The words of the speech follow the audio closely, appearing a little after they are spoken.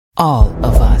All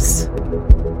of us.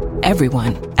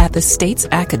 Everyone at the state's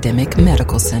academic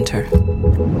medical center.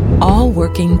 All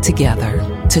working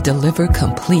together to deliver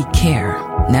complete care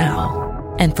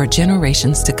now and for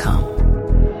generations to come.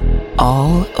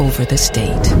 All over the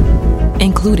state,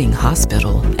 including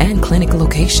hospital and clinic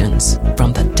locations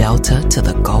from the Delta to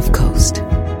the Gulf Coast.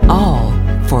 All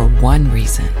for one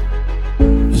reason.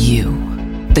 You,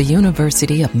 the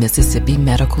University of Mississippi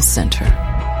Medical Center.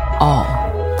 All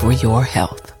for your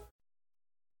health.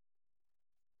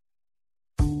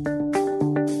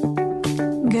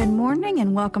 Good morning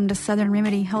and welcome to Southern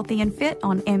Remedy Healthy and Fit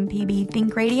on MPB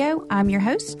Think Radio. I'm your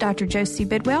host, Dr. Josie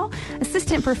Bidwell,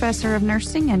 Assistant Professor of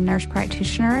Nursing and Nurse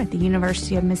Practitioner at the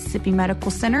University of Mississippi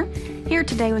Medical Center. Here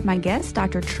today with my guest,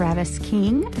 Dr. Travis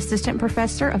King, Assistant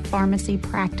Professor of Pharmacy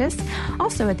Practice,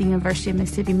 also at the University of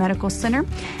Mississippi Medical Center.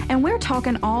 And we're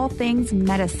talking all things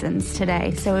medicines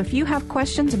today. So if you have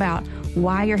questions about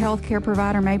why your healthcare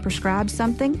provider may prescribe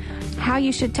something, how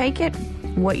you should take it,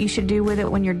 what you should do with it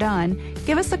when you're done,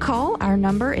 give us a call. Our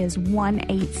number is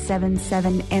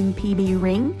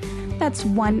 1-877-MPB-RING. That's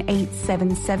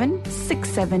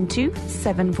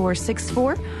 1-877-672-7464.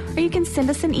 Or you can send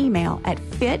us an email at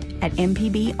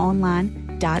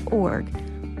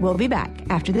fit@mpbonline.org. We'll be back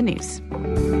after the news.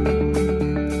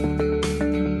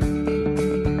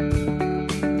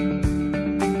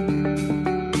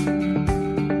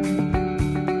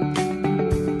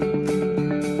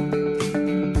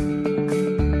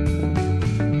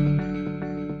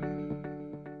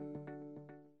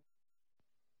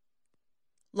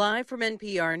 Live from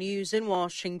NPR News in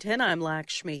Washington, I'm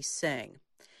Lakshmi Singh.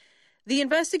 The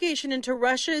investigation into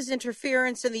Russia's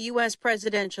interference in the U.S.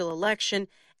 presidential election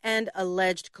and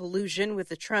alleged collusion with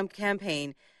the Trump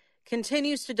campaign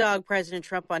continues to dog President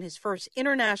Trump on his first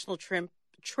international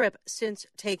trip since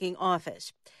taking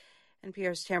office.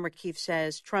 NPR's Tamara Keefe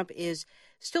says Trump is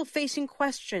still facing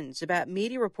questions about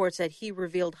media reports that he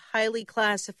revealed highly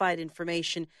classified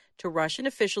information to Russian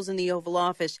officials in the Oval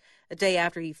Office a day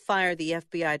after he fired the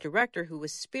FBI director who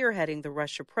was spearheading the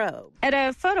Russia probe. At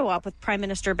a photo op with Prime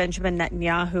Minister Benjamin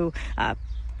Netanyahu,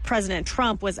 President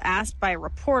Trump was asked by a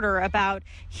reporter about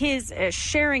his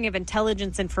sharing of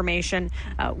intelligence information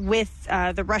with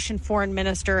the Russian foreign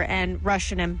minister and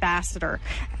Russian ambassador.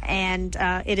 And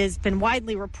it has been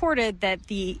widely reported that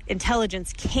the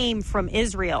intelligence came from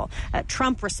Israel.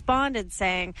 Trump responded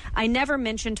saying, "I never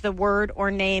mentioned the word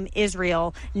or name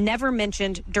Israel, never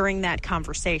mentioned during that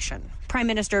conversation." Prime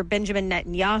Minister Benjamin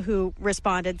Netanyahu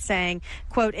responded saying,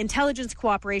 quote, "Intelligence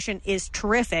cooperation is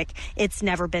terrific. It's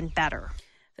never been better."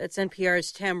 That's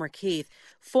NPR's Tamara Keith.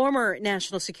 Former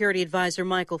National Security Advisor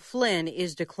Michael Flynn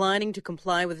is declining to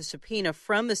comply with a subpoena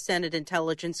from the Senate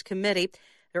Intelligence Committee.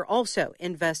 They're also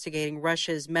investigating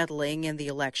Russia's meddling in the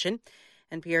election.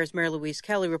 NPR's Mary Louise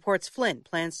Kelly reports Flynn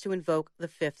plans to invoke the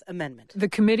Fifth Amendment. The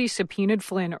committee subpoenaed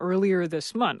Flynn earlier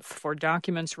this month for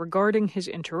documents regarding his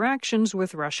interactions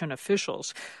with Russian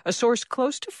officials. A source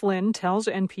close to Flynn tells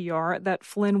NPR that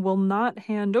Flynn will not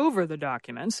hand over the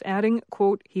documents, adding,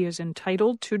 quote, "He is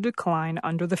entitled to decline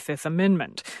under the Fifth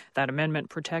Amendment. That amendment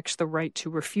protects the right to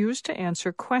refuse to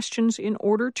answer questions in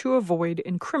order to avoid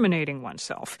incriminating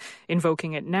oneself.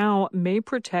 Invoking it now may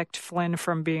protect Flynn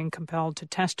from being compelled to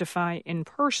testify in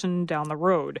person down the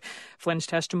road." Flynn's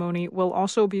testimony will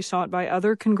also be sought by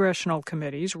other congressional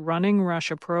committees running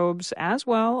Russia probes, as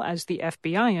well as the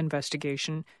FBI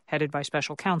investigation headed by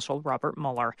Special Counsel Robert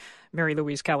Mueller. Mary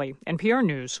Louise Kelly, NPR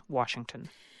News, Washington.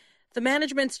 The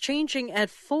management's changing at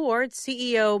Ford.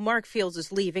 CEO Mark Fields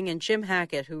is leaving, and Jim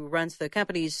Hackett, who runs the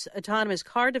company's autonomous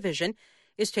car division,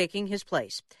 is taking his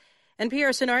place.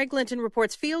 NPR's Sonari Glinton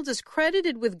reports Fields is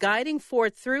credited with guiding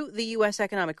Ford through the U.S.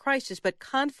 economic crisis, but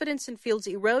confidence in Fields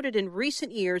eroded in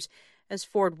recent years as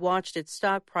Ford watched its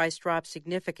stock price drop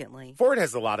significantly. Ford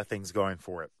has a lot of things going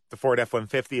for it. The Ford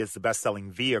F-150 is the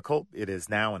best-selling vehicle. It is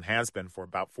now and has been for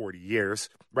about 40 years.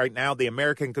 Right now, the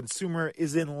American consumer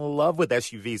is in love with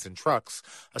SUVs and trucks,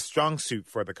 a strong suit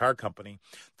for the car company.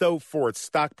 Though Ford's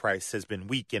stock price has been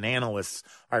weak and analysts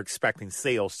are expecting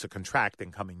sales to contract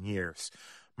in coming years.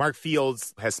 Mark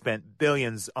Fields has spent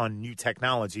billions on new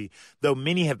technology, though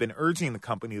many have been urging the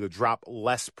company to drop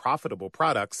less profitable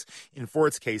products. In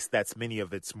Ford's case, that's many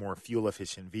of its more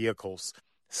fuel-efficient vehicles.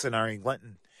 Sonari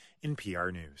Glinton,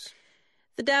 NPR News.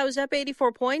 The Dow is up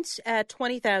 84 points at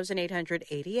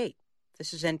 20,888.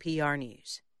 This is NPR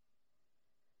News.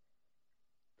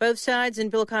 Both sides in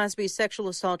Bill Cosby's sexual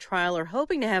assault trial are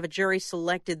hoping to have a jury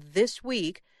selected this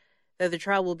week. Though the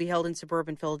trial will be held in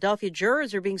suburban Philadelphia,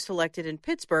 jurors are being selected in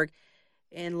Pittsburgh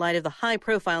in light of the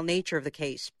high-profile nature of the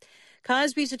case.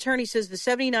 Cosby's attorney says the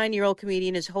 79-year-old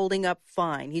comedian is holding up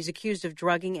fine. He's accused of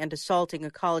drugging and assaulting a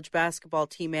college basketball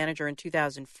team manager in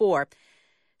 2004.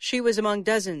 She was among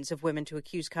dozens of women to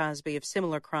accuse Cosby of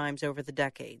similar crimes over the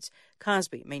decades.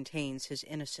 Cosby maintains his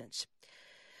innocence.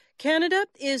 Canada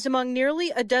is among nearly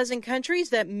a dozen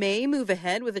countries that may move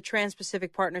ahead with a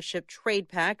Trans-Pacific Partnership trade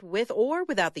pact with or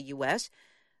without the U.S.,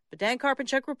 but Dan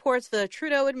Karpenchuk reports the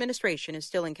Trudeau administration is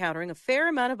still encountering a fair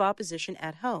amount of opposition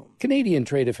at home. Canadian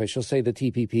trade officials say the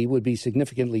TPP would be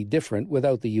significantly different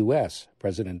without the U.S.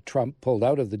 President Trump pulled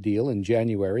out of the deal in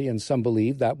January, and some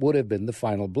believe that would have been the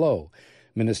final blow.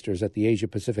 Ministers at the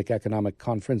Asia-Pacific Economic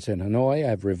Conference in Hanoi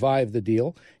have revived the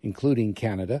deal, including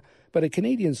Canada, but a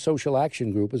Canadian social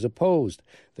action group is opposed.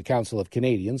 The Council of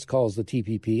Canadians calls the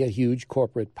TPP a huge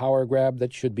corporate power grab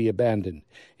that should be abandoned.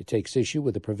 It takes issue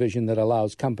with a provision that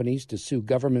allows companies to sue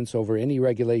governments over any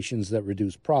regulations that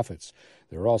reduce profits.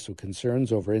 There are also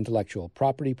concerns over intellectual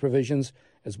property provisions,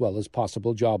 as well as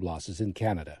possible job losses in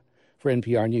Canada. For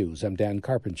NPR News, I'm Dan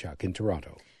Karpenchuk in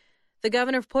Toronto. The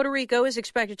governor of Puerto Rico is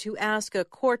expected to ask a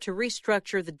court to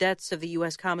restructure the debts of the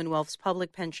U.S. Commonwealth's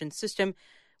public pension system,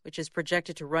 which is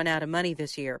projected to run out of money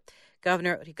this year.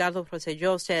 Governor Ricardo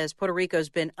Rosselló says Puerto Rico's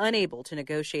been unable to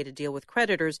negotiate a deal with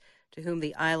creditors to whom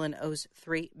the island owes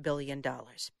 $3 billion.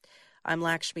 I'm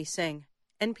Lakshmi Singh,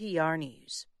 NPR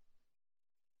News.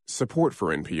 Support for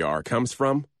NPR comes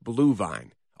from Blue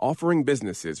Vine, offering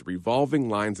businesses revolving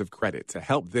lines of credit to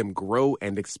help them grow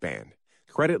and expand.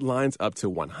 Credit lines up to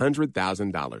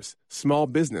 $100,000. Small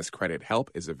business credit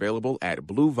help is available at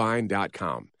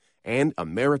BlueVine.com. And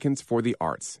Americans for the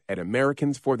Arts at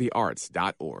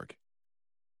AmericansForTheArts.org.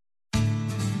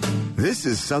 This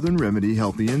is Southern Remedy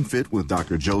Healthy and Fit with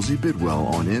Dr. Josie Bidwell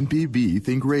on MPB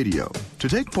Think Radio. To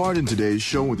take part in today's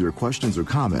show with your questions or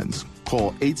comments,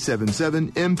 call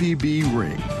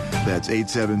 877-MPB-RING. That's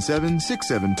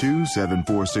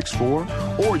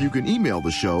 877-672-7464. Or you can email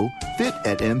the show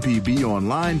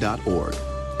fit@mpbonline.org.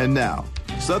 And now,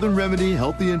 Southern Remedy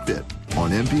Healthy and Fit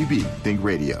on MPB Think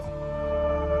Radio.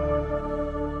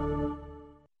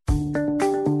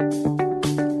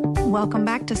 Welcome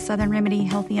back to Southern Remedy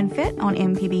Healthy and Fit on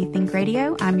MPB Think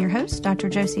Radio. I'm your host, Dr.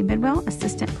 Josie Bidwell,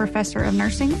 Assistant Professor of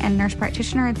Nursing and Nurse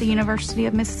Practitioner at the University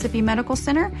of Mississippi Medical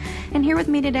Center. And here with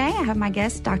me today, I have my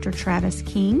guest, Dr. Travis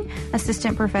King,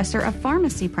 Assistant Professor of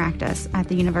Pharmacy Practice at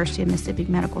the University of Mississippi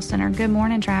Medical Center. Good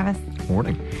morning, Travis.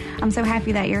 Morning. I'm so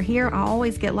happy that you're here. I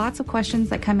always get lots of questions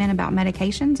that come in about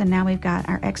medications, and now we've got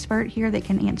our expert here that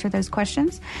can answer those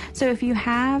questions. So if you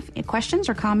have questions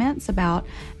or comments about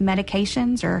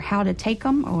medications or how to take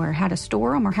them or how to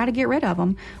store them or how to get rid of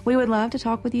them, we would love to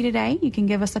talk with you today. You can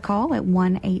give us a call at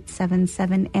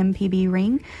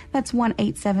 1-877-MPB-RING. That's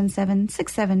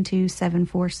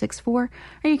 1-877-672-7464. Or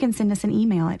you can send us an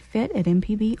email at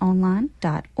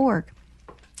fit@mpbonline.org.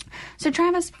 So,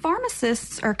 Travis,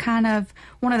 pharmacists are kind of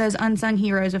one of those unsung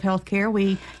heroes of healthcare.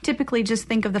 We typically just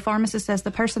think of the pharmacist as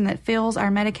the person that fills our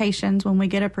medications when we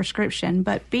get a prescription.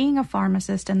 But being a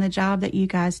pharmacist and the job that you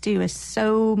guys do is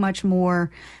so much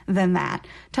more than that.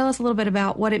 Tell us a little bit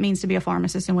about what it means to be a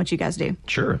pharmacist and what you guys do.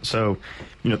 Sure. So,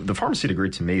 the pharmacy degree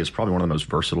to me is probably one of the most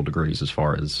versatile degrees as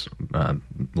far as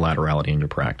laterality in your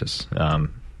practice.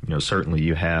 Certainly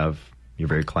you have your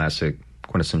very classic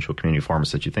quintessential community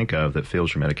pharmacist that you think of that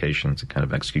fills your medications and kind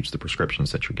of executes the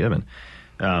prescriptions that you're given.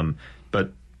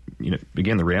 But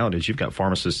again, the reality is you've got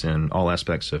pharmacists in all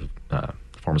aspects of the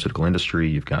pharmaceutical industry.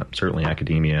 You've got certainly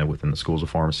academia within the schools of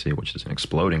pharmacy, which is an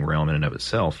exploding realm in and of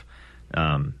itself.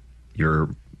 Your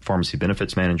pharmacy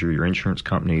benefits manager, your insurance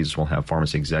companies will have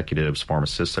pharmacy executives,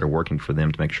 pharmacists that are working for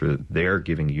them to make sure that they're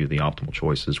giving you the optimal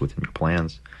choices within your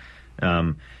plans.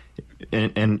 And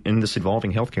in this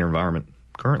evolving healthcare environment,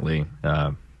 currently,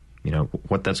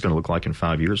 what that's going to look like in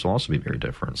 5 years will also be very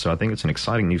different. So I think it's an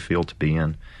exciting new field to be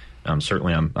in.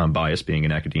 Certainly, I'm biased being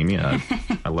in academia.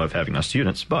 I love having my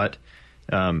students, but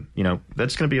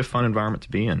that's going to be a fun environment to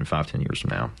be in 5-10 years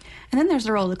from now. And then there's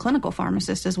the role of the clinical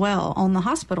pharmacist as well on the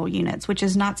hospital units, which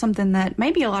is not something that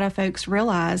maybe a lot of folks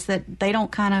realize, that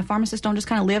pharmacists don't just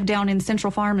kind of live down in central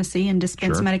pharmacy and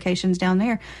dispense medications down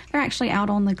there. They're actually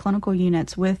out on the clinical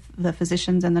units with the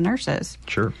physicians and the nurses.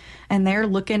 Sure. And they're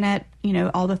looking at,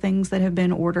 all the things that have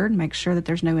been ordered, make sure that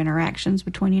there's no interactions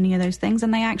between any of those things.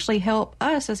 And they actually help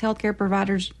us as healthcare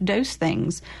providers dose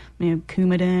things,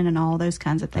 Coumadin and all those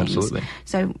kinds of things. Absolutely.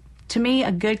 So to me,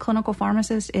 a good clinical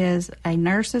pharmacist is a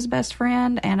nurse's best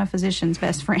friend and a physician's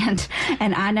best friend.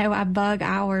 And I know I bug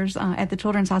ours at the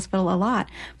Children's Hospital a lot,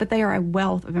 but they are a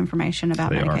wealth of information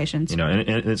about medications. And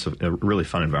it's a really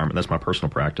fun environment. That's my personal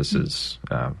practice is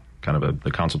kind of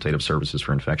the consultative services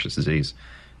for infectious disease.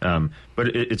 But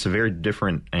it's a very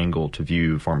different angle to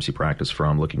view pharmacy practice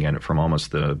from, looking at it from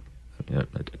almost the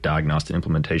diagnostic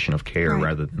implementation of care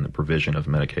rather than the provision of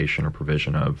medication or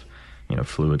provision of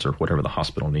fluids or whatever the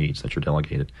hospital needs that you're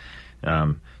delegated.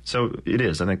 So it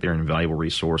is. I think they're an invaluable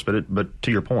resource. But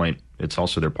to your point, it's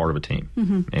also they're part of a team,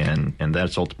 and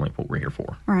that's ultimately what we're here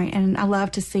for. Right, and I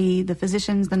love to see the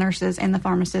physicians, the nurses, and the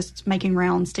pharmacists making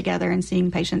rounds together and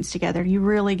seeing patients together. You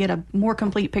really get a more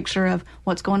complete picture of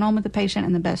what's going on with the patient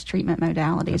and the best treatment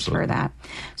modalities for that.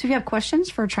 So if you have questions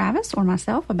for Travis or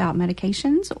myself about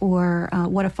medications or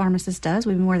what a pharmacist does,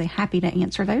 we'd be more than happy to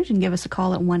answer those. You can give us a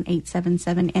call at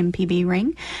 1-877-MPB-RING.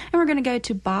 And we're going to go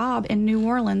to Bob in New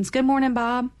Orleans. Good morning,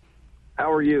 Bob.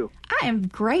 How are you? I am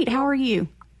great. How are you?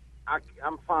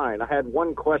 I'm fine. I had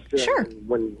one question. Sure. And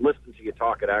when listening to you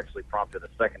talk, it actually prompted a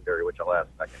secondary, which I'll ask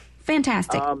second.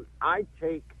 Fantastic. I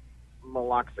take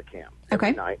meloxicam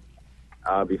every night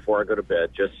before I go to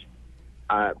bed.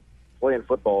 Playing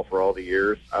football for all the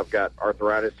years, I've got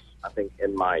arthritis, I think,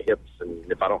 in my hips, and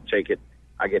if I don't take it,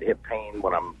 I get hip pain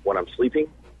when I'm sleeping.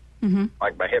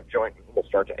 Like my hip joint will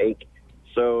start to ache.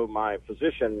 So my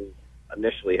physician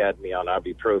initially had me on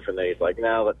ibuprofen, and he's like,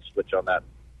 "No, let's switch on that."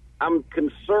 I'm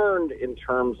concerned in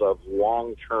terms of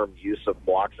long-term use of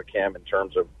meloxicam in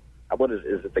terms of what is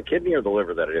it the kidney or the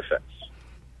liver that it affects?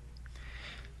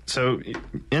 So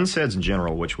NSAIDs in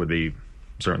general, which would be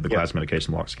certainly the class of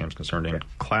medication meloxicam is concerned in,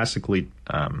 classically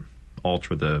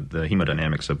alter the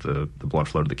hemodynamics of the blood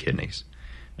flow to the kidneys.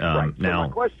 Right. So now, my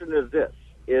question is this: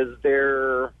 Is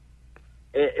there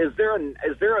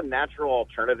a natural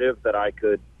alternative that I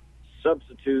could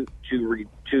substitute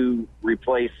to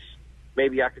replace?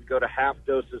 Maybe I could go to half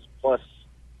doses plus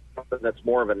something that's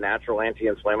more of a natural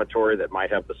anti-inflammatory that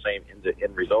might have the same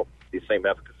end result, the same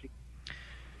efficacy.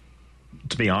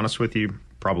 To be honest with you,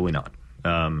 probably not.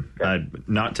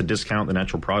 Not to discount the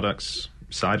natural products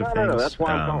side of things. No, that's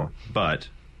why I'm going. But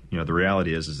the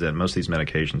reality is that most of these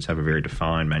medications have a very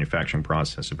defined manufacturing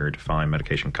process, a very defined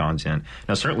medication content.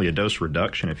 Now, certainly a dose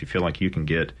reduction, if you feel like you can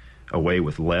get away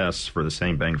with less for the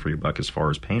same bang for your buck as far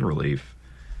as pain relief.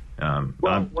 I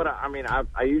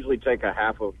usually take a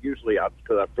half of.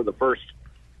 Because for the first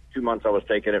 2 months I was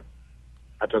taking it,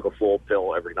 I took a full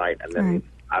pill every night, and then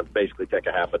I basically take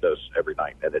a half a dose every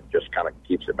night, and it just kind of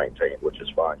keeps it maintained, which is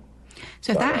fine.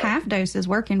 So if that half dose is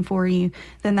working for you,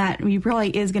 then that really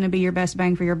is going to be your best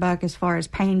bang for your buck as far as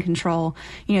pain control.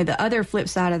 The other flip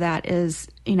side of that is,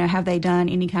 have they done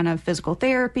any kind of physical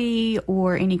therapy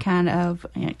or any kind of,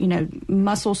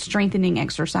 muscle strengthening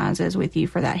exercises with you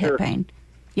for that hip pain?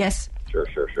 Yes? Sure.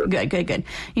 Good.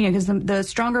 Because the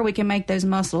stronger we can make those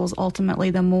muscles, ultimately,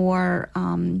 the more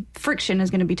friction is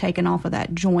going to be taken off of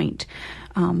that joint.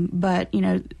 But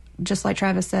just like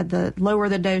Travis said, the lower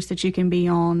the dose that you can be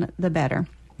on, the better.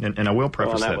 And I will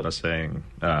preface that by saying,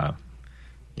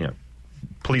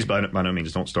 please by no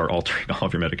means don't start altering all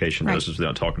of your medication doses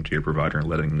without talking to your provider and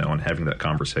letting them know and having that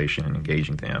conversation and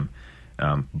engaging them.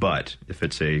 But if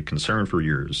it's a concern for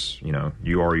yours,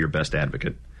 you are your best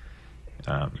advocate.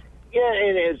 And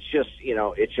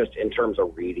it's just in terms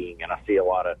of reading, and I see a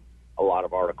lot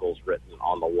of articles written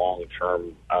on the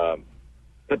long-term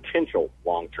potential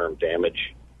long-term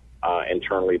damage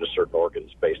internally to certain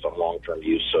organs based on long-term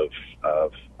use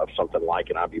of something like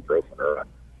an ibuprofen or a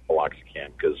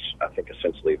meloxicam, because I think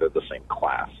essentially they're the same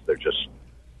class. They're just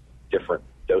different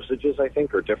dosages, I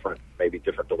think, or maybe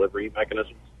different delivery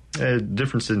mechanisms.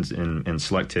 Differences in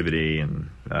selectivity and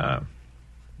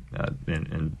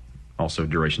also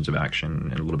durations of action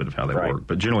and a little bit of how they work.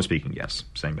 But generally speaking, yes,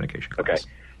 same medication class. Okay.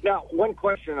 Now, one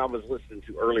question I was listening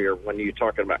to earlier when you were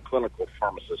talking about clinical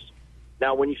pharmacists.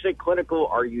 Now, when you say clinical,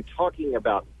 are you talking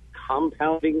about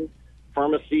compounding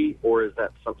pharmacy, or is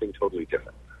that something totally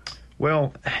different?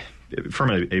 Well, from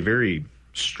a very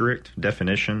strict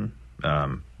definition,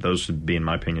 those would be, in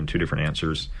my opinion, two different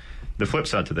answers. The flip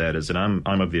side to that is that I'm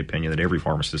of the opinion that every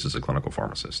pharmacist is a clinical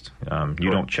pharmacist.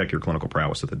 You don't check your clinical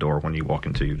prowess at the door when you walk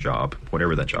into your job,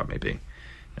 whatever that job may be.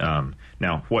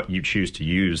 Now, what you choose to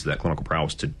use that clinical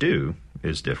prowess to do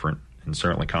is different, and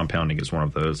certainly compounding is one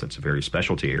of those. That's a very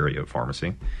specialty area of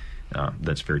pharmacy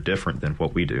that's very different than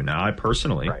what we do. Now, I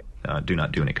personally do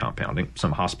not do any compounding.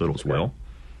 Some hospitals will.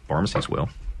 Pharmacies will.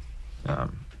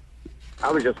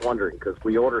 I was just wondering, because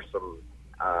we order some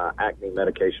acne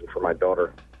medication for my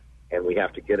daughter, and we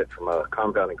have to get it from a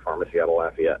compounding pharmacy out of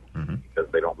Lafayette because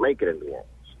they don't make it in New Orleans.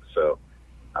 So,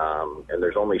 and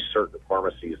there's only certain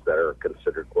pharmacies that are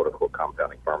considered quote-unquote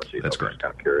compounding pharmacies. That's correct. I'm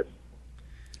kind of curious.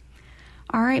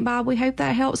 All right, Bob, we hope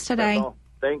that helps today.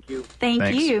 Thank you.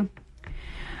 Thanks. You.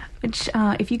 which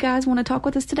if you guys want to talk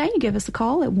with us today, you give us a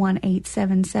call at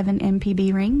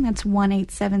 1-877-MPB-RING. That's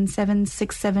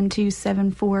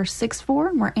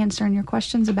 1-877-672-7464. We're answering your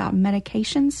questions about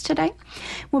medications today.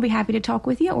 We'll be happy to talk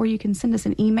with you, or you can send us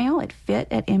an email at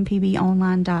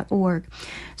fit@mpbonline.org.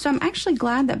 So I'm actually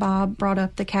glad that Bob brought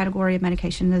up the category of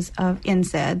medications of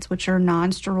NSAIDs, which are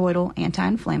non-steroidal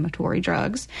anti-inflammatory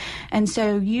drugs. And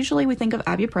so usually we think of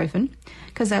ibuprofen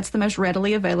because that's the most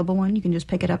readily available one. You can just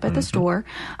pick it up at the store.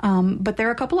 But there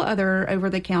are a couple of other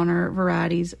over-the-counter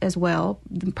varieties as well.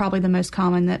 Probably the most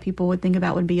common that people would think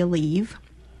about would be Aleve,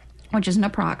 which is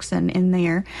naproxen in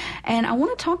there. And I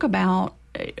want to talk about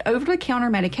over-the-counter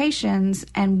medications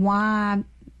and why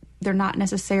they're not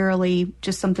necessarily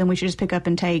just something we should just pick up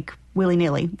and take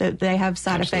willy-nilly. They have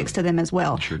side effects to them as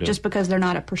well, just because they're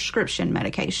not a prescription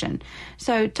medication.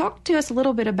 So talk to us a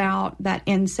little bit about that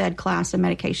NSAID class of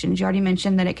medications. You already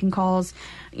mentioned that it can cause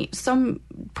some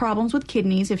problems with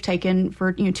kidneys if taken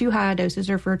for too high doses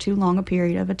or for too long a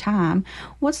period of a time.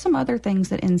 What's some other things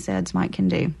that NSAIDs can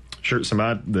do? Sure. So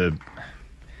the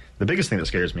biggest thing that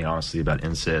scares me, honestly, about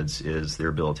NSAIDs is their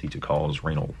ability to cause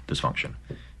renal dysfunction.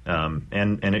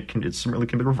 And it really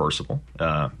can be reversible.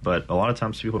 But a lot of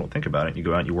times people don't think about it. You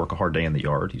go out, you work a hard day in the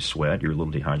yard, you sweat, you're a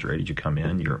little dehydrated, you come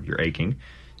in, you're aching,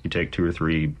 you take 2 or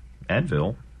 3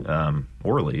 Advil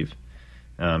or Aleve,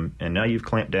 and now you've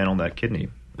clamped down on that kidney,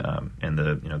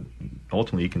 and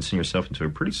ultimately you can send yourself into a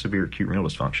pretty severe acute renal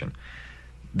dysfunction.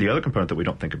 The other component that we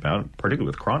don't think about, particularly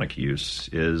with chronic use,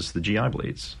 is the GI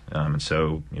bleeds, and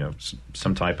so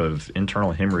some type of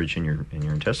internal hemorrhage in your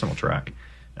intestinal tract.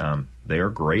 They are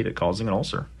great at causing an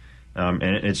ulcer. And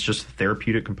it's just a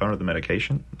therapeutic component of the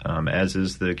medication, as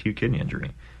is the acute kidney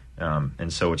injury.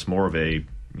 And so it's more of a,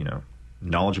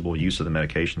 knowledgeable use of the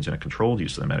medications and a controlled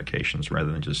use of the medications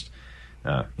rather than just,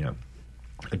 a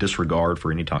disregard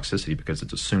for any toxicity because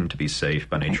it's assumed to be safe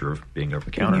by nature of being over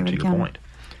the counter, to your point.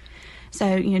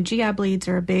 So, GI bleeds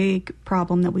are a big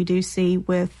problem that we do see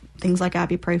with things like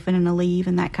ibuprofen and Aleve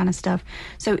and that kind of stuff.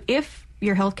 So if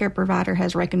your healthcare provider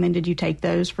has recommended you take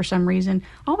those for some reason,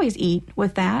 always eat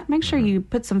with that. Make sure you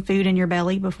put some food in your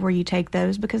belly before you take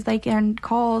those because they can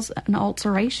cause an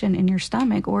ulceration in your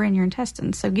stomach or in your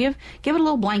intestines. So give it a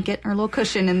little blanket or a little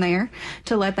cushion in there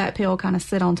to let that pill kind of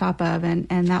sit on top of, and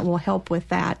that will help with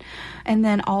that. And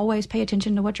then always pay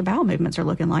attention to what your bowel movements are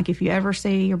looking like. If you ever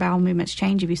see your bowel movements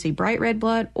change, if you see bright red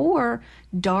blood or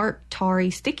dark, tarry,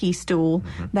 sticky stool,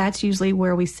 that's usually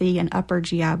where we see an upper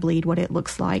GI bleed, what it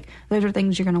looks like. Those are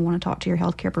things you're going to want to talk to your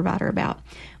healthcare provider about.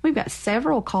 We've got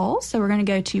several calls, so we're going to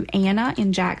go to Anna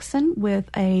in Jackson with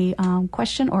a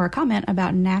question or a comment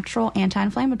about natural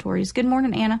anti-inflammatories. Good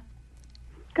morning, Anna.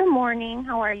 Good morning.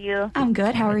 How are you? I'm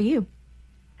good. How are you?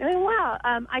 Doing well.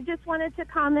 I just wanted to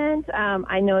comment.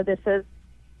 I know this is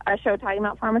a show talking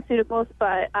about pharmaceuticals,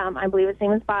 but I believe his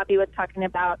name is Bobby was talking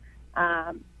about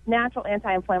natural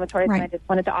anti-inflammatories, and I just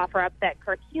wanted to offer up that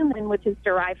curcumin, which is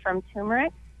derived from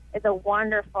turmeric, is a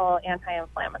wonderful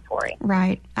anti-inflammatory.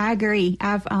 Right. I agree.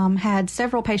 I've had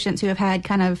several patients who have had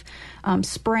kind of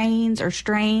sprains or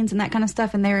strains and that kind of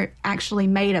stuff, and they're actually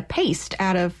made a paste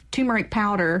out of turmeric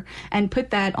powder and put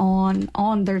that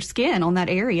on their skin, on that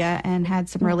area, and had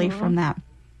some relief from that.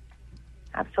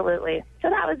 Absolutely. So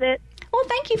that was it. Well,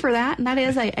 thank you for that. And that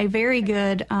is a very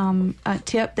good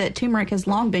tip that turmeric has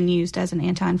long been used as an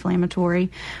anti-inflammatory.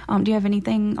 Do you have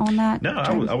anything on that? No,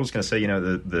 I was going to say,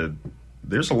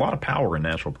 there's a lot of power in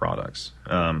natural products.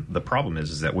 The problem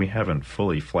is that we haven't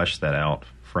fully fleshed that out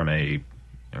from a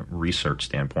research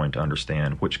standpoint to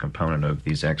understand which component of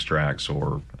these extracts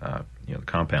or the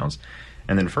compounds.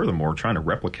 And then furthermore, trying to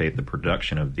replicate the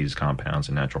production of these compounds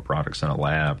and natural products in a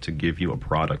lab to give you a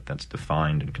product that's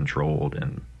defined and controlled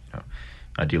and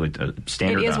ideally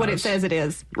standardized. It is what it says it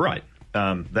is. Right.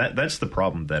 That's the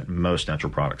problem that most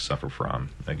natural products suffer from.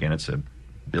 Again, it's a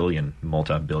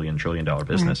multi-billion, trillion-dollar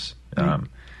business. Right.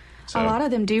 A lot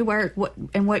of them do work,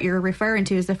 and what you're referring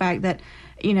to is the fact that,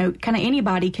 kind of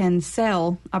anybody can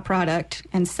sell a product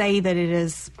and say that it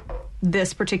is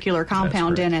this particular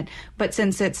compound in it, but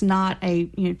since it's not a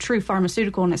true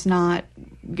pharmaceutical and it's not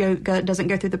doesn't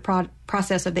go through the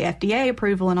process of the FDA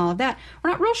approval and all of that,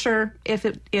 we're not real sure if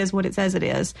it is what it says it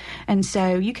is. And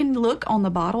so you can look on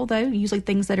the bottle, though, usually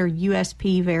things that are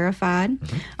USP verified.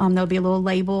 There'll be a little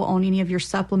label on any of your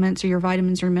supplements or your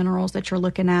vitamins or minerals that you're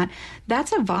looking at.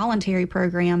 That's a voluntary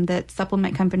program that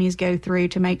supplement companies go through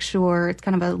to make sure it's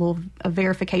kind of a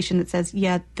verification that says,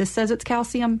 yeah, this says it's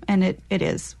calcium, and it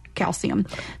is calcium.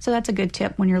 So that's a good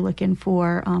tip when you're looking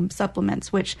for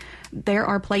supplements, which there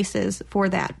are places for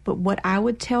that. But what I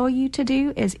would tell you to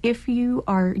do is if you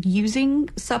are using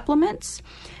supplements,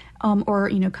 or,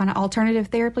 kind of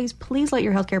alternative therapies, please let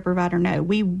your healthcare provider know.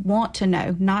 We want to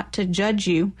know, not to judge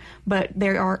you, but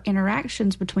there are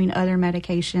interactions between other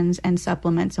medications and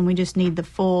supplements, and we just need the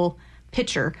full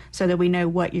picture so that we know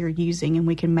what you're using, and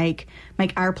we can make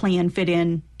our plan fit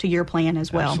in to your plan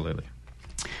as well. Absolutely.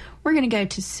 We're going to go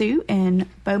to Sue in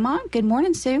Beaumont. Good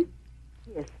morning, Sue.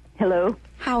 Yes. Hello.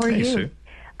 How are you? Sue.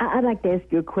 I'd like to ask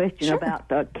you a question about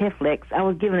Keflex. I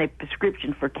was given a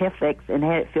prescription for Keflex and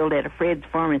had it filled at a Fred's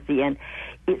Pharmacy, and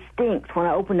it stinks. When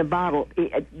I open the bottle,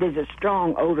 there's a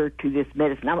strong odor to this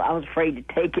medicine. I was afraid to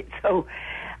take it, so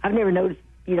I've never noticed,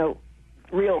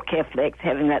 real Keflex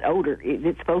having that odor. Is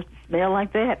it supposed to smell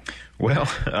like that? Well,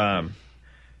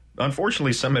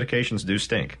 unfortunately, some medications do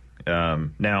stink.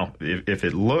 Now, if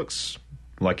it looks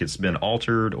like it's been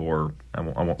altered, or I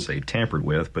won't say tampered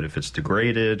with, but if it's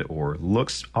degraded or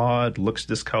looks odd, looks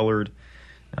discolored,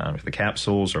 if the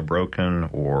capsules are broken,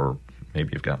 or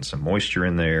maybe you've gotten some moisture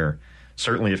in there,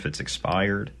 certainly if it's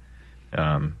expired,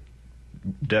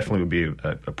 definitely would be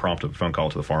a prompt of a phone call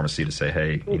to the pharmacy to say,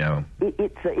 hey,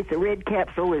 It's a red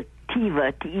capsule with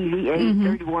Teva, T-E-V-A,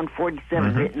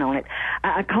 3147 written on it.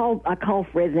 I called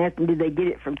Fred's and asked them, did they get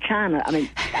it from China? I mean,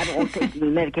 I don't want to take any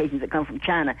medications that come from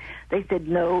China. They said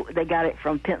no, they got it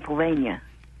from Pennsylvania.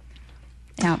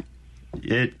 Yeah.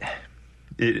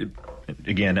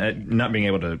 Again, not being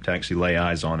able to actually lay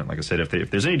eyes on it, like I said,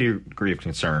 if there's any degree of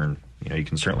concern, you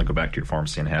can certainly go back to your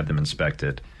pharmacy and have them inspect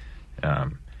it.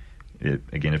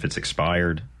 Again, if it's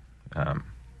expired,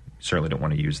 certainly don't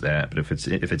want to use that. But if it's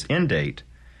in date,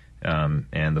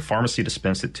 and the pharmacy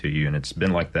dispensed it to you, and it's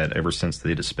been like that ever since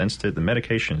they dispensed it, the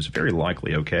medication is very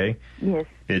likely okay. Yes.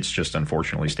 It's just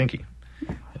unfortunately stinky.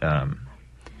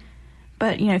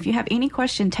 But, if you have any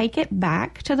question, take it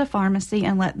back to the pharmacy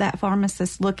and let that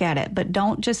pharmacist look at it. But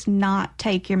don't just not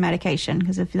take your medication,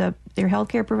 because if your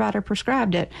healthcare provider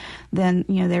prescribed it, then,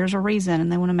 there's a reason,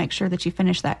 and they want to make sure that you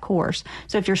finish that course.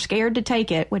 So if you're scared to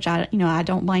take it, which I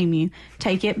don't blame you,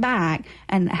 take it back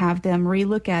and have them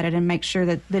relook at it and make sure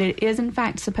that it is, in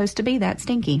fact, supposed to be that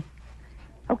stinky.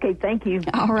 Okay, thank you.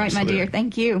 All right, Absolutely. my dear.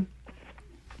 Thank you.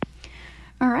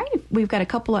 All right, we've got a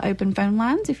couple of open phone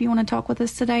lines. If you want to talk with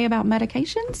us today about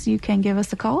medications, you can give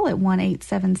us a call at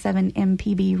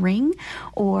 1-877-MPB-RING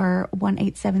or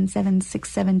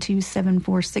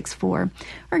 1-877-672-7464.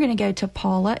 We're going to go to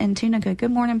Paula in Tunica.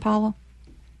 Good morning, Paula.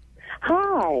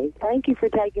 Hi. Thank you for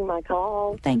taking my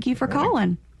call. Thank you for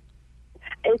calling.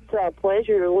 It's a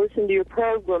pleasure to listen to your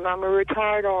program. I'm a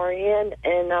retired RN,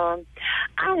 and I'm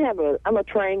a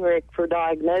train wreck for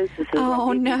diagnosis.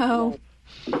 Oh, no.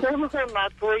 Some of my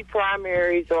three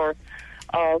primaries are,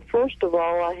 first of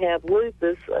all, I have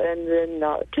lupus, and then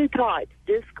two types,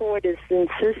 discoitis and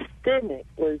systemic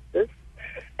lupus,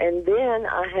 and then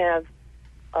I have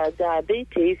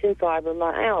diabetes and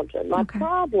fibromyalgia. My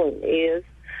problem is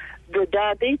the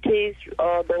diabetes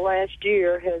the last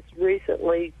year has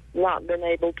recently not been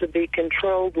able to be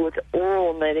controlled with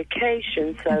oral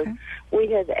medication, so we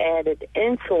have added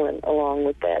insulin along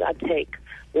with that. I take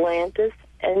Lantus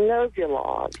and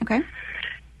Novolog. Okay.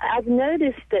 I've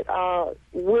noticed that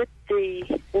with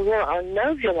the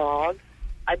Novolog,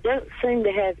 I don't seem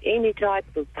to have any type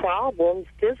of problems,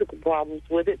 physical problems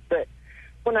with it, but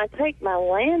when I take my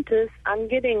Lantus, I'm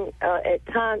getting, at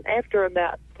times, after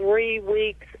about 3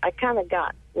 weeks, I kind of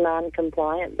got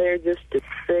non-compliant there just to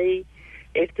see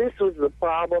if this was the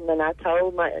problem, and I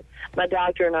told my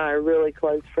doctor, and I are really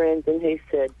close friends, and he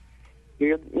said,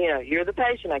 you're the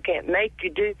patient. I can't make you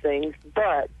do things,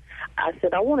 but I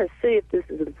said, I want to see if this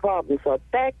is the problem. So I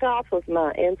backed off of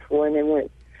my insulin and went,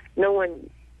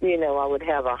 knowing, I would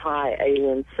have a high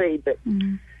A1C, but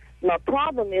my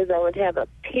problem is I would have a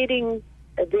pitting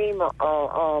edema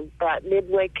about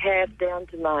midway calf down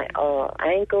to my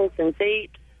ankles and feet,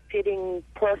 pitting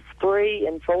 +3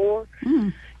 and 4.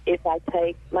 If I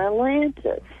take my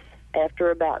Lantus after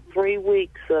about 3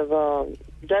 weeks of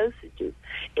dosages.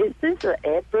 Is this an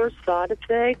adverse side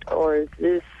effect, or is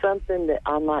this something that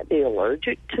I might be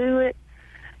allergic to it?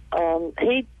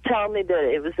 He told me that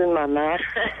it was in my mind.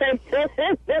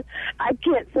 I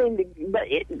can't seem to, but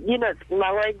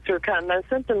my legs are my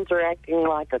symptoms are acting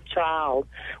like a child.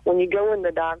 When you go in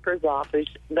the doctor's office,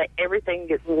 everything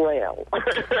gets well.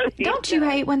 Don't you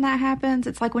hate when that happens?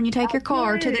 It's like when you take your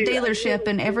car to the dealership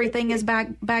and everything is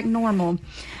back normal.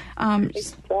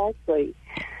 Exactly.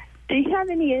 Do you have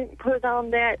any input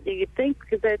on that? Do you think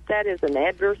that is an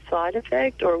adverse side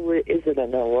effect, or is it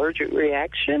an allergic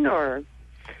reaction, or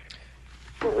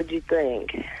what would you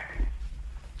think?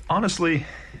 Honestly,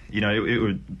 it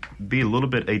would be a little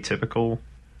bit atypical.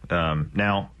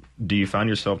 Now, do you find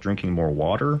yourself drinking more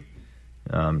water?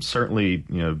 Certainly,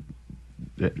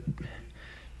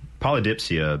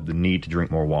 polydipsia, the need to drink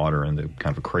more water and the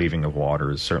kind of a craving of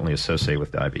water, is certainly associated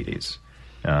with diabetes.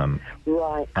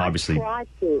 Right. Obviously, I try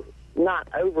to not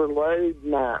overload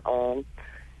my.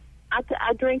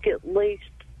 I drink at least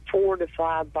 4 to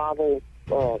 5 bottles,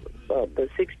 the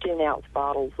 16-ounce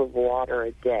bottles of water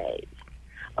a day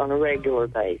on a regular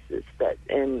basis.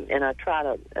 And I try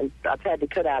to. And I've had to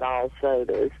cut out all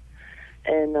sodas,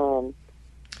 and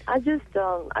I just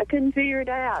I couldn't figure it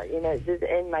out.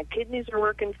 And my kidneys are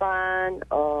working fine.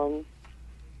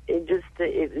 It just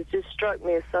struck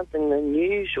me as something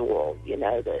unusual,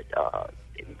 that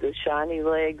the shiny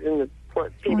legs and the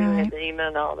pitting edema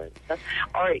and all that stuff.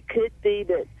 Or it could be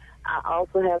that I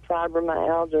also have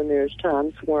fibromyalgia, and there's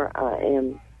times where I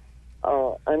am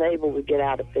unable to get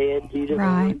out of bed due to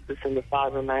the lupus and the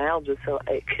fibromyalgia. So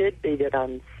it could be that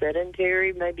I'm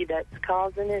sedentary. Maybe that's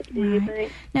causing it. Do you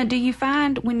think? Now, do you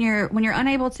find when you're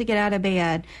unable to get out of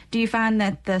bed, do you find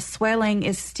that the swelling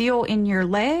is still in your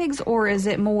legs, or is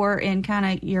it more in kind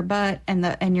of your butt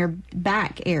and your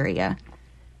back area?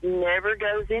 Never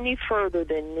goes any further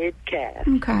than mid-calf.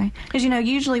 Okay. Because,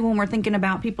 usually when we're thinking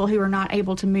about people who are not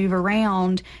able to move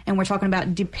around and we're talking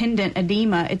about dependent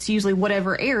edema, it's usually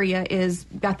whatever area is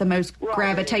got the most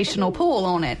gravitational pull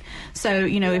on it. So,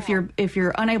 if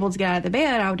you're unable to get out of the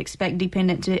bed, I would expect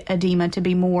dependent edema to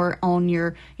be more on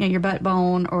your butt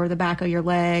bone or the back of your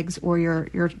legs or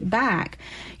your back.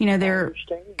 There are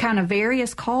kind of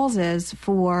various causes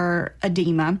for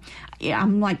edema. Yeah,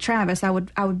 I'm like Travis. I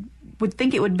would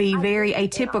think it would be very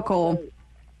atypical.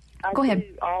 Go ahead. I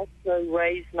do also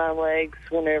raise my legs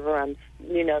whenever I'm,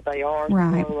 they are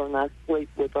swollen, and I sleep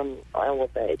with them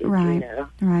elevated,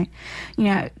 Right.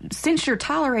 Since you're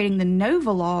tolerating the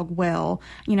Novolog well,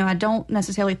 I don't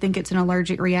necessarily think it's an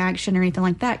allergic reaction or anything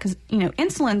like that, because,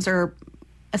 insulins are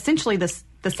essentially the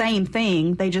same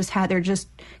thing. They're just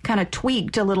kind of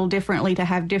tweaked a little differently to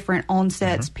have different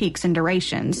onsets, peaks, and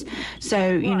durations. So,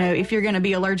 if you're going to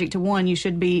be allergic to one, you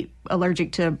should be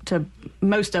allergic to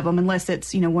most of them, unless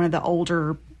it's, one of the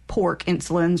older pork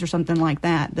insulins or something like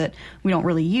that we don't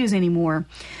really use anymore.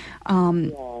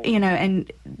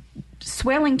 And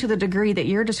swelling to the degree that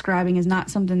you're describing is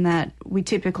not something that we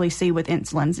typically see with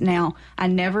insulins. Now, I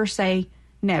never say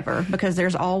never, because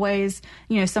there's always,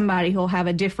 somebody who'll have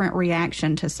a different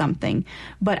reaction to something.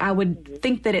 But I would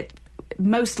think that it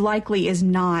most likely is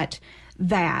not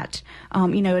that.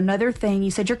 Another thing, you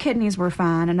said your kidneys were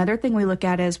fine. Another thing we look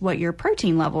at is what your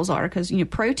protein levels are, because,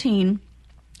 protein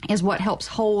is what helps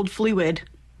hold fluid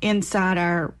inside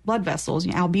our blood vessels,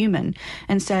 albumin.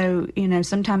 And so,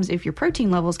 sometimes if your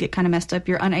protein levels get kind of messed up,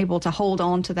 you're unable to hold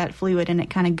on to that fluid, and it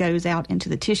kind of goes out into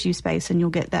the tissue space, and you'll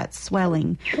get that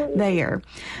swelling there.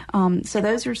 So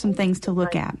those are some things to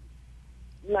look at.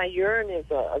 My urine is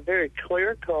a very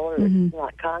clear color. It's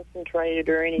not concentrated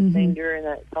or anything during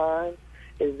that time.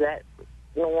 Is that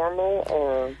normal,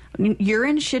 or?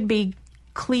 Urine should be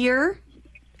clear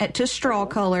to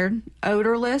straw-colored,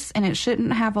 odorless, and it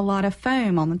shouldn't have a lot of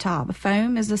foam on the top.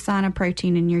 Foam is a sign of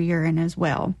protein in your urine as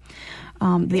well.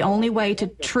 The only way to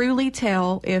truly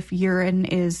tell if urine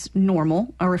is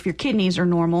normal or if your kidneys are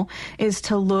normal is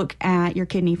to look at your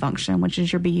kidney function, which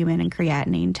is your BUN and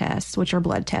creatinine tests, which are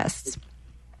blood tests.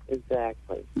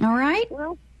 Exactly. All right.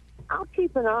 Well, I'll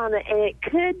keep an eye on it, and it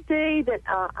could be that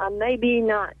I may be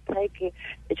not taking.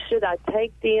 Should I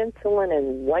take the insulin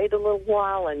and wait a little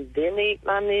while and then eat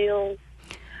my meals?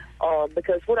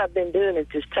 Because what I've been doing is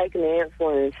just taking the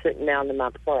insulin and sitting down to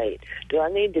my plate. Do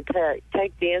I need to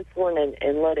take the insulin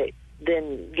and let it,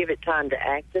 then give it time to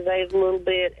activate a little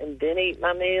bit and then eat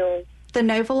my meals? The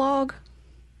Novolog?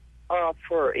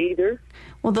 For either.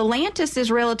 Well, the Lantus is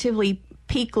relatively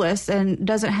peakless and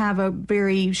doesn't have a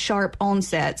very sharp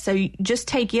onset. So you just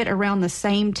take it around the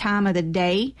same time of the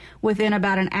day within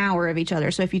about an hour of each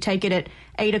other. So if you take it at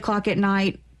 8 o'clock at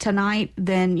night tonight,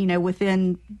 then,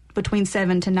 within between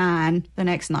 7 to 9 the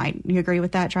next night. You agree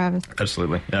with that, Travis?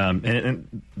 Absolutely.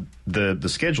 And the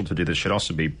schedule to do this should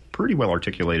also be pretty well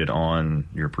articulated on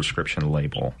your prescription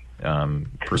label,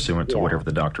 pursuant to whatever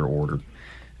the doctor ordered.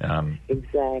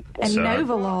 Exactly. And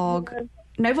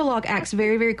Novolog acts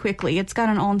very, very quickly. It's got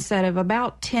an onset of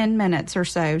about 10 minutes or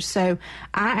so. So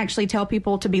I actually tell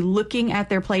people to be looking at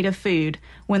their plate of food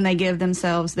when they give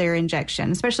themselves their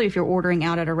injection, especially if you're ordering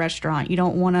out at a restaurant. You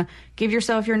don't want to give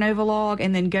yourself your Novolog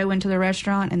and then go into the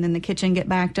restaurant and then the kitchen get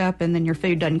backed up and then your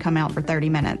food doesn't come out for 30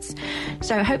 minutes.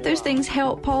 So I hope those things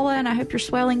help, Paula, and I hope your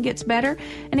swelling gets better.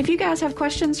 And if you guys have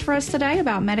questions for us today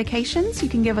about medications, you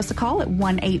can give us a call at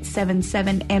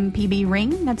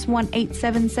 1-877-MPB-RING. That's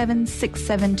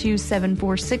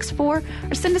 1-877-672-7464. Or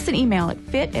send us an email at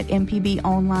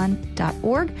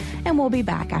fit@mpbonline.org. And we'll be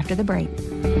back after the break.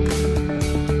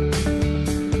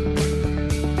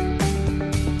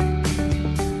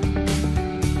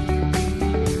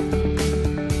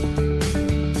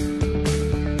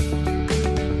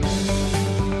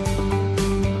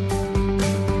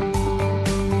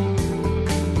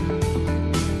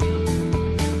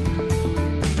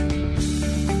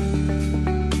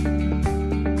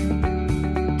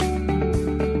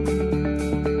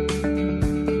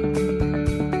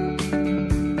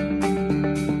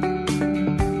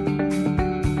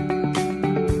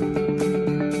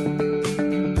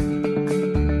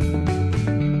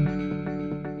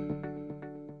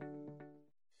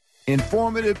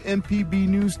 Informative MPB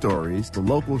news stories, the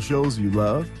local shows you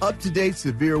love, up-to-date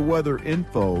severe weather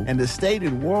info, and the state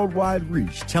and worldwide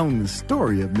reach telling the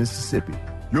story of Mississippi.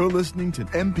 You're listening to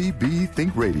MPB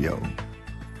Think Radio.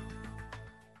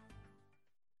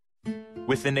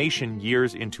 With the nation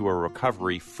years into a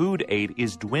recovery, food aid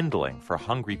is dwindling for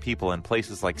hungry people in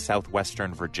places like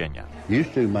southwestern Virginia.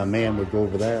 Used to, my man would go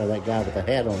over there, that guy with the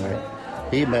hat on there,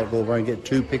 he might go over and get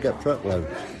 2 pickup truckloads.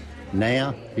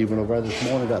 Now, he went over there this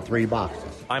morning, got 3 boxes.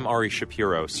 I'm Ari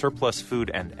Shapiro. Surplus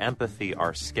food and empathy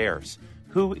are scarce.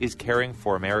 Who is caring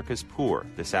for America's poor?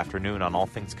 This afternoon on All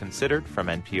Things Considered from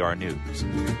NPR News.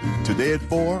 Today at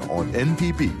 4 on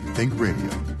MPB Think Radio.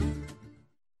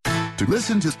 To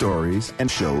listen to stories and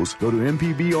shows, go to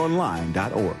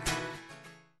mpbonline.org.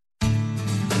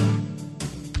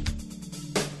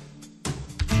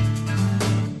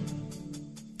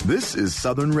 This is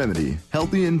Southern Remedy,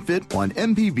 Healthy and Fit on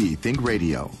MPB Think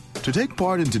Radio. To take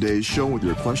part in today's show with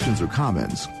your questions or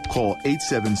comments, call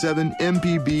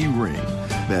 877-MPB-RING.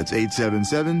 That's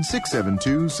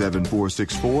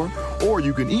 877-672-7464. Or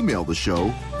you can email the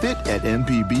show,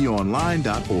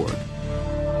 fit@mpbonline.org.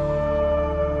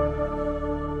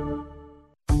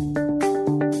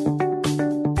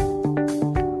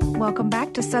 Welcome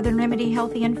back to Southern Remedy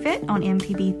Healthy and Fit on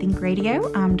MPB Think Radio.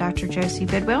 I'm Dr. Josie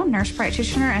Bidwell, nurse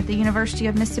practitioner at the University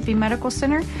of Mississippi Medical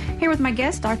Center, here with my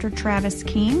guest, Dr. Travis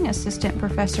King, assistant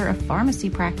professor of pharmacy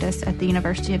practice at the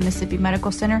University of Mississippi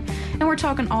Medical Center. And we're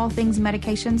talking all things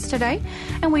medications today.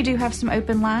 And we do have some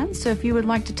open lines, so if you would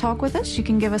like to talk with us, you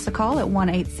can give us a call at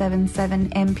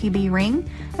 1-877-MPB-RING.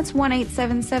 That's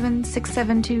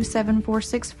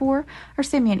 1-877-672-7464, or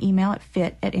send me an email at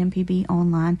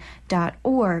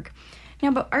fit@mpbonline.org. Now,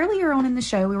 but earlier on in the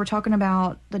show, we were talking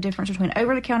about the difference between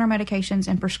over-the-counter medications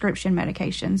and prescription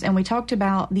medications, and we talked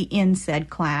about the NSAID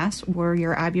class, where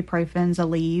your ibuprofens,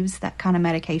 Aleve, that kind of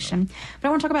medication. But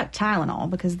I want to talk about Tylenol,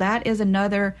 because that is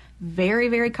another very,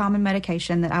 very common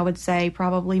medication that I would say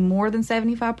probably more than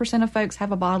 75% of folks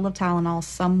have a bottle of Tylenol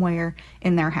somewhere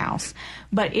in their house.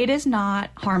 But it is not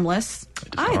harmless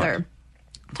either. Not.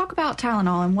 Talk about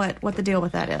Tylenol and what the deal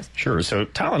with that is. Sure. So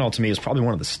Tylenol to me is probably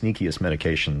one of the sneakiest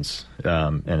medications,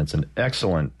 and it's an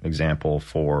excellent example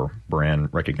for brand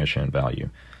recognition and value.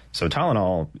 So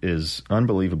Tylenol is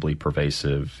unbelievably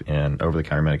pervasive in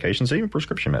over-the-counter medications, even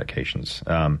prescription medications.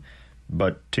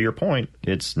 But to your point,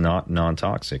 it's not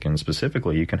non-toxic, and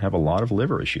specifically, you can have a lot of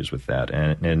liver issues with that,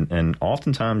 and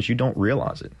oftentimes you don't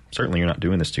realize it. Certainly, you're not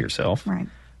doing this to yourself. Right.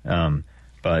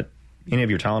 But any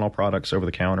of your Tylenol products over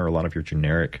the counter, a lot of your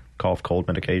generic cough, cold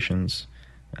medications,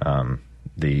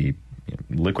 the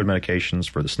liquid medications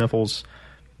for the sniffles,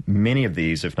 many of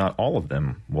these, if not all of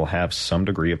them, will have some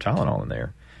degree of Tylenol in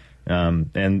there.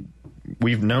 And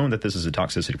we've known that this is a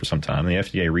toxicity for some time. The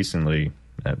FDA recently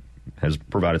has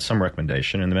provided some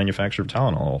recommendation, and the manufacturer of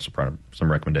Tylenol also provided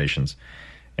some recommendations.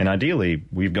 And ideally,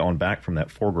 we've gone back from that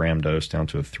 4-gram dose down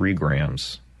to 3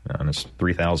 grams, and it's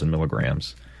 3,000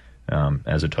 milligrams.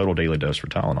 As a total daily dose for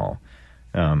Tylenol.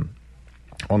 On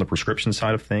the prescription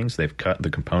side of things, they've cut the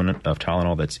component of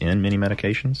Tylenol that's in many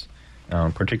medications,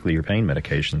 particularly your pain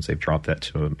medications. They've dropped that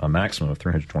to a maximum of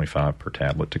 325 per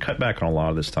tablet to cut back on a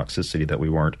lot of this toxicity that we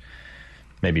weren't,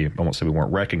 maybe I won't say we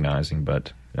weren't recognizing,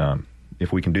 but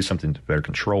if we can do something to better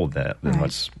control that, then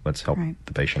let's help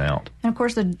the patient out. And of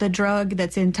course, the drug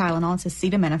that's in Tylenol is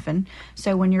acetaminophen.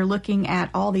 So when you're looking at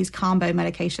all these combo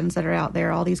medications that are out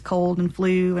there, all these cold and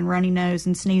flu and runny nose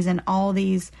and sneezing, all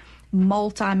these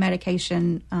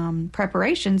multi-medication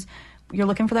preparations, you're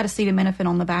looking for that acetaminophen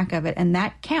on the back of it, and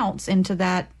that counts into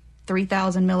that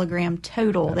 3,000 milligram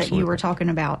total that you were talking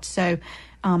about. So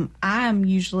I'm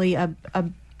usually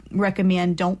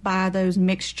recommend don't buy those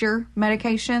mixture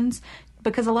medications,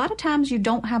 because a lot of times you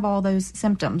don't have all those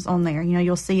symptoms on there. You know,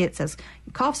 you'll see it says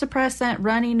cough suppressant,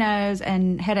 runny nose,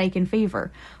 and headache and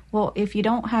fever. Well, if you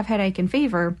don't have headache and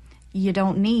fever, you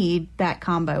don't need that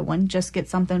combo one. Just get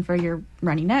something for your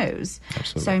runny nose.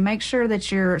 Absolutely. So make sure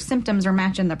that your symptoms are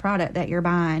matching the product that you're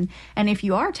buying. And if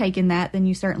you are taking that, then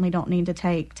you certainly don't need to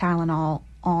take Tylenol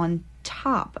on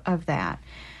top of that.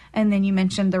 And then you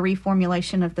mentioned the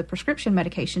reformulation of the prescription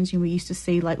medications. We used to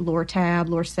see like Lortab,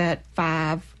 Lorcet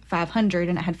 500,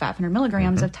 and it had 500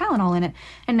 milligrams of Tylenol in it.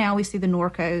 And now we see the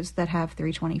Norcos that have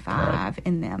 325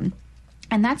 in them.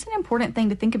 And that's an important thing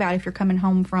to think about if you're coming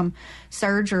home from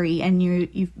surgery and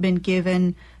you've been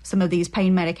given some of these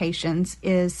pain medications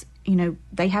is, you know,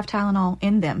 they have Tylenol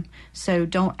in them. So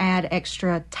don't add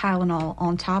extra Tylenol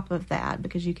on top of that,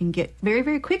 because you can get very,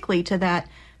 very quickly to that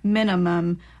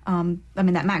minimum,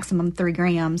 that maximum 3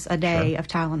 grams a day of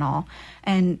Tylenol.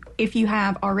 And if you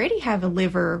already have a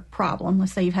liver problem,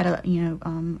 let's say you've had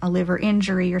a liver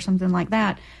injury or something like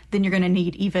that, then you're going to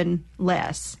need even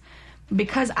less.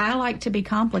 Because I like to be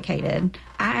complicated,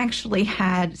 I actually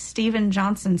had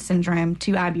Stevens-Johnson syndrome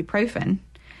to ibuprofen.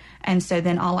 And so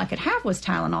then all I could have was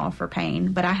Tylenol for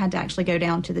pain, but I had to actually go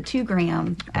down to the 2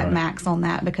 gram at max on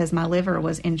that because my liver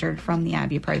was injured from the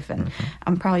ibuprofen.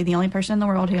 I'm probably the only person in the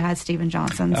world who has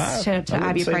Stevens-Johnson's to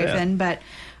ibuprofen, but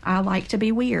I like to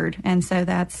be weird, and so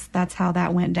that's how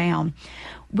that went down.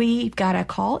 We got a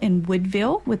call in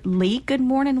Woodville with Lee. Good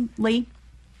morning, Lee.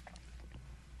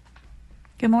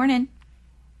 Good morning.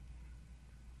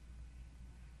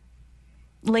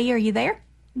 Lee, are you there?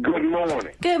 Good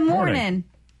morning. Good morning.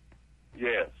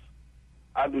 Yes.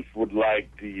 I just would like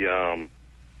the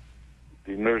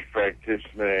nurse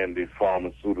practitioner and the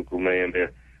pharmaceutical man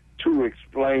there to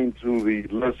explain to the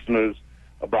listeners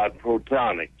about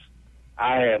Protonix.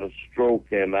 I had a stroke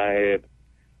and I had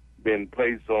been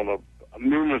placed on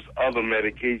numerous other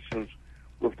medications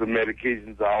with the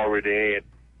medications I already had,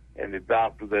 and the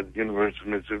doctors at the University of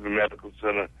Mississippi Medical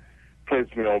Center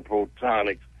placed me on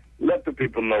Protonix. Let the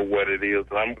people know what it is,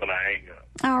 and I'm going to hang up.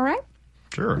 All right.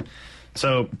 Sure.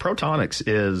 So Protonix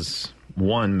is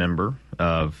one member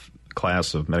of a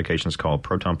class of medications called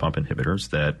proton pump inhibitors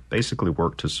that basically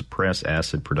work to suppress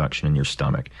acid production in your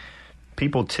stomach.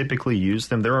 People typically use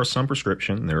them. There are some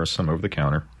prescription. There are some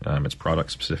over-the-counter. It's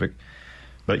product-specific.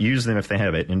 But use them if they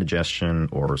have indigestion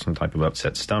or some type of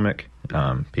upset stomach.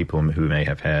 People who may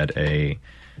have had a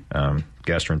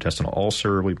gastrointestinal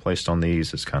ulcer will be placed on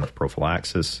these as kind of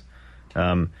prophylaxis.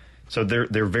 So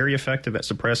they're very effective at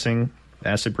suppressing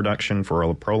acid production for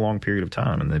a prolonged period of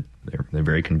time, and they're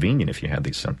very convenient if you have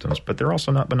these symptoms, but they're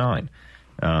also not benign.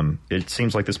 It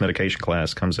seems like this medication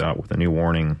class comes out with a new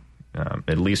warning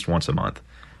at least once a month,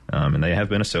 and they have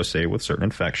been associated with certain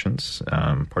infections,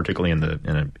 particularly in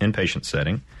an inpatient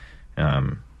setting,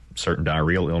 certain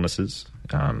diarrheal illnesses.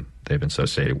 They've been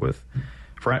associated with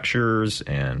fractures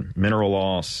and mineral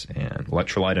loss and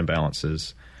electrolyte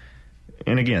imbalances.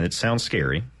 And again, it sounds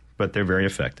scary, but they're very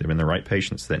effective, and the right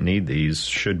patients that need these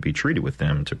should be treated with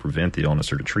them to prevent the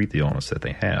illness or to treat the illness that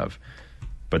they have.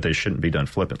 But they shouldn't be done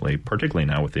flippantly, particularly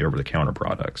now with the over-the-counter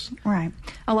products. Right.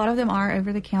 A lot of them are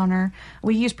over-the-counter.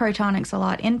 We use Protonix a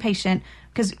lot inpatient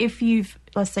because if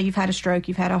let's say you've had a stroke,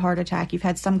 you've had a heart attack, you've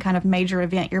had some kind of major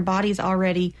event, your body's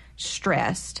already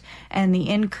stressed, and the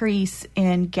increase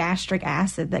in gastric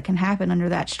acid that can happen under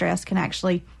that stress can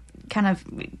actually kind of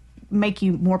make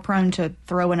you more prone to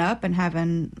throwing up and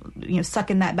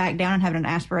sucking that back down and having an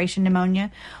aspiration pneumonia.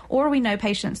 Or we know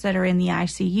patients that are in the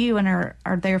ICU and are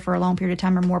there for a long period of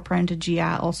time are more prone to GI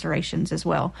ulcerations as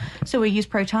well. So we use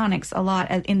Protonix a lot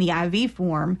in the IV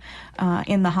form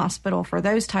in the hospital for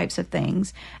those types of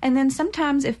things. And then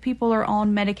sometimes if people are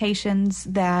on medications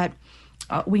that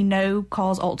we know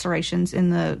cause ulcerations in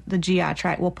the GI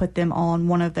tract, we'll put them on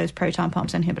one of those proton pump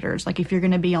inhibitors. Like if you're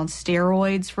going to be on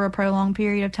steroids for a prolonged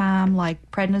period of time, like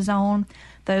prednisone,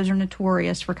 those are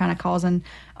notorious for kind of causing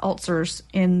ulcers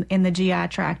in the GI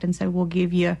tract. And so we'll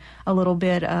give you a little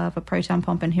bit of a proton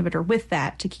pump inhibitor with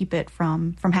that to keep it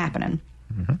from happening.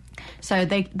 Mm-hmm. So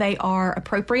they are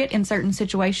appropriate in certain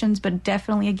situations, but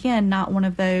definitely, again, not one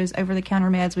of those over-the-counter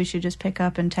meds we should just pick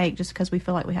up and take just because we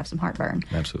feel like we have some heartburn.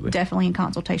 Absolutely. Definitely in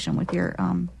consultation with your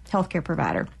healthcare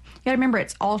provider. You got to remember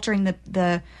it's altering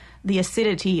the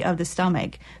acidity of the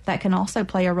stomach. That can also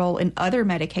play a role in other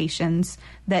medications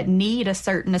that need a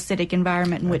certain acidic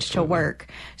environment in which to work.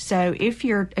 So if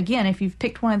you've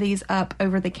picked one of these up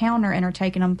over the counter and are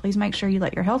taking them, please make sure you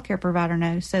let your healthcare provider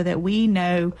know so that we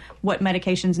know what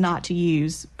medications not to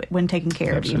use when taking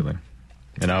care of you. Absolutely.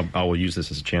 And I will use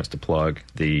this as a chance to plug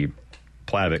the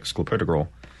Plavix clopidogrel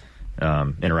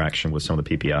interaction with some of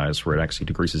the PPIs, where it actually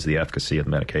decreases the efficacy of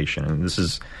the medication. And this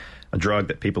is a drug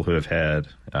that people who have had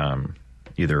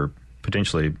either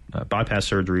potentially bypass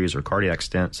surgeries or cardiac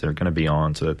stents that are going to be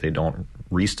on so that they don't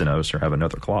restenose or have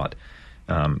another clot.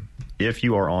 If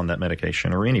you are on that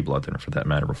medication, or any blood thinner for that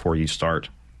matter, before you start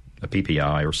a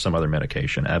PPI or some other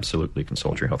medication, absolutely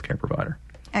consult your healthcare provider.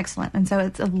 Excellent. And so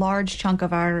it's a large chunk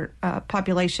of our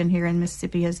population here in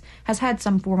Mississippi has had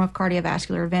some form of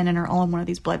cardiovascular event and are on one of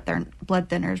these blood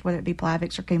thinners, whether it be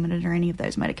Plavix or Coumadin or any of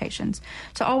those medications.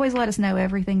 So always let us know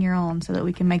everything you're on so that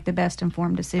we can make the best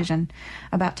informed decision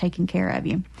about taking care of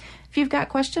you. If you've got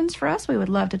questions for us, we would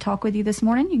love to talk with you this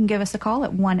morning. You can give us a call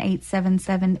at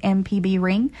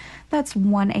 1-877-MPB-RING. That's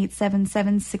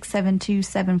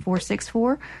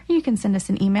 1-877-672-7464. You can send us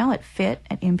an email at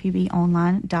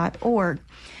fit@mpbonline.org.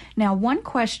 Now, one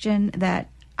question that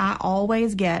I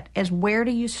always get is, where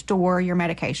do you store your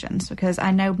medications? Because I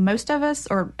know most of us,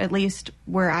 or at least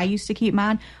where I used to keep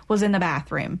mine, was in the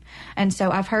bathroom. And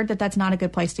so I've heard that that's not a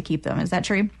good place to keep them. Is that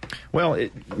true? Well,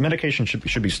 medication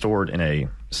should be stored in a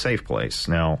safe place.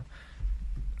 Now,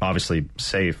 obviously,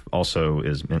 safe also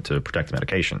is meant to protect the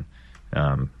medication.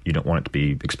 You don't want it to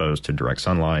be exposed to direct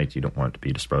sunlight. You don't want it to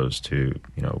be exposed to,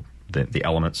 the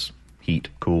elements, heat,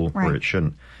 cool, where it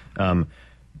shouldn't.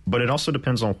 But it also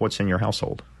depends on what's in your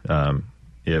household.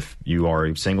 If you are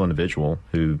a single individual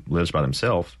who lives by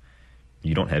themselves,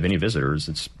 you don't have any visitors,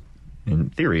 it's,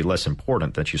 in theory, less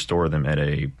important that you store them at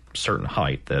a certain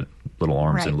height that little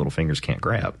arms and little fingers can't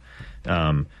grab.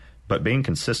 But being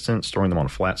consistent, storing them on a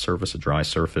flat surface, a dry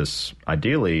surface,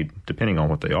 ideally, depending on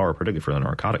what they are, particularly for the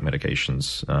narcotic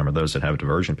medications, or those that have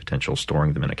diversion potential,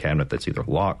 storing them in a cabinet that's either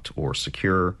locked or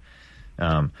secure.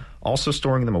 Also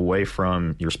storing them away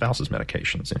from your spouse's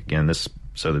medications. And again, this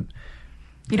so that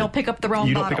you don't pick up the wrong bottle.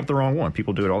 You don't pick up the wrong one.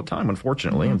 People do it all the time,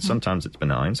 unfortunately, and sometimes it's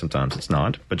benign, sometimes it's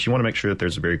not. But you want to make sure that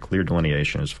there's a very clear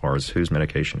delineation as far as whose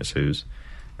medication is whose,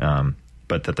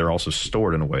 but that they're also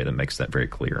stored in a way that makes that very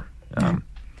clear.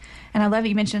 And I love that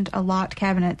you mentioned a locked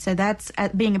cabinet. So that's,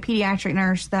 being a pediatric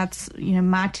nurse, that's,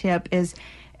 my tip is,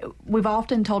 we've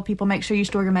often told people, make sure you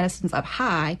store your medicines up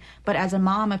high, but as a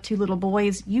mom of 2 little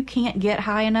boys, you can't get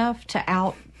high enough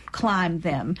to climb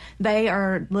them. They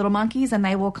are little monkeys and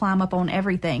they will climb up on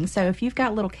everything. So if you've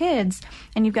got little kids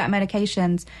and you've got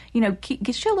medications,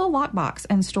 get you a little lockbox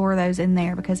and store those in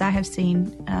there, because I have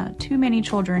seen too many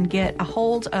children get a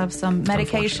hold of some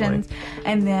medications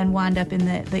and then wind up in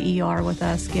the ER with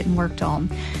us getting worked on.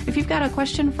 If you've got a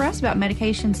question for us about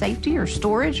medication safety or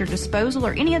storage or disposal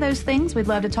or any of those things, we'd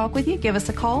love to talk with you. Give us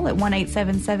a call at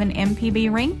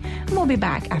 1-877-MPB-RING, and we'll be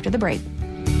back after the break.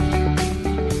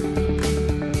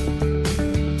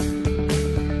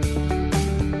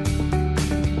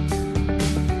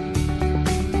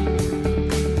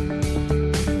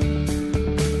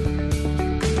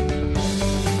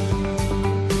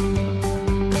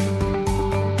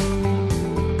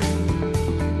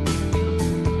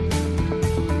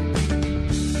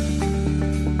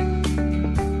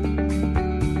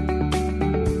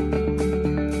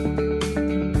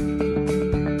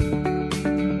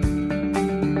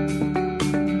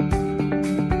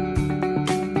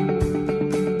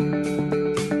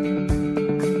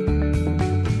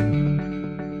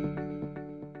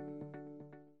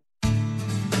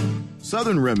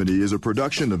 Southern Remedy is a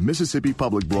production of Mississippi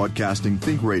Public Broadcasting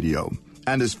Think Radio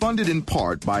and is funded in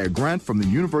part by a grant from the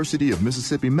University of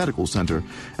Mississippi Medical Center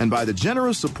and by the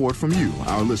generous support from you,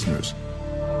 our listeners.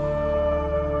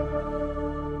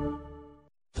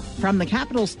 From the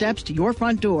Capitol steps to your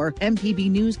front door,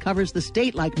 MPB News covers the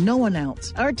state like no one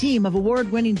else. Our team of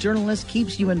award-winning journalists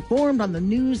keeps you informed on the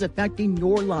news affecting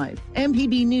your life.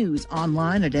 MPB News,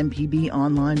 online at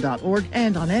mpbonline.org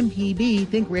and on MPB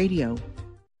Think Radio.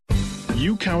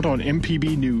 You count on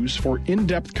MPB News for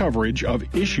in-depth coverage of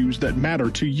issues that matter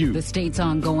to you. The state's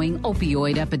ongoing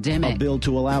opioid epidemic. A bill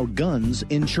to allow guns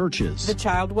in churches. The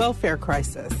child welfare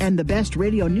crisis. And the best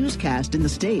radio newscast in the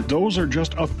state. Those are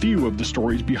just a few of the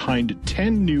stories behind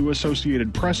 10 new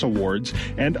Associated Press Awards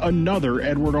and another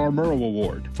Edward R. Murrow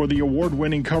Award. For the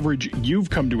award-winning coverage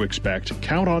you've come to expect,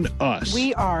 count on us.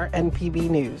 We are MPB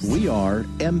News. We are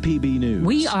MPB News.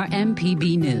 We are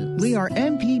MPB News. We are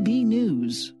MPB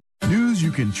News. News you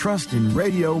can trust in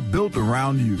radio built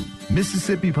around you.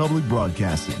 Mississippi Public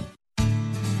Broadcasting.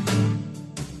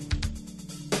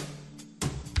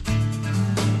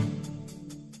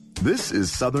 This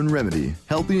is Southern Remedy,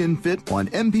 Healthy and Fit on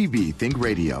MPB Think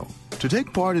Radio. To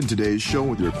take part in today's show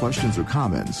with your questions or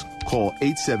comments, call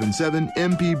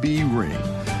 877-MPB-RING.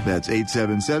 That's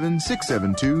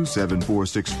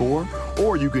 877-672-7464.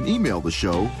 Or you can email the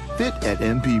show,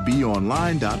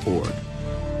 fit@mpbonline.org.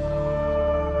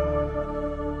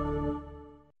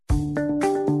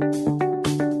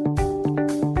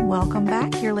 Welcome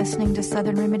back. You're listening to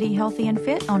Southern Remedy Healthy and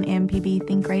Fit on MPB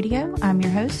Think Radio. I'm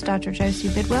your host, Dr. Josie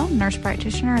Bidwell, nurse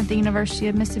practitioner at the University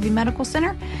of Mississippi Medical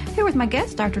Center. Here with my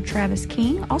guest, Dr. Travis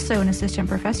King, also an assistant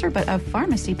professor, but of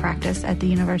pharmacy practice at the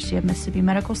University of Mississippi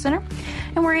Medical Center.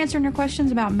 And we're answering your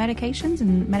questions about medications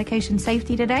and medication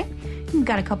safety today. We've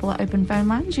got a couple of open phone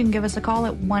lines. You can give us a call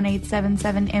at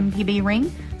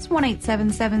 1-877-MPB-RING. It's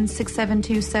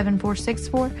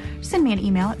 1-877-672-7464. Send me an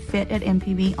email at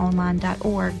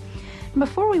fit@mpbonline.org. And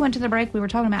before we went to the break, we were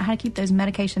talking about how to keep those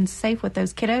medications safe with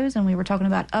those kiddos, and we were talking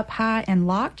about up high and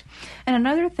locked. And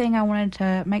another thing I wanted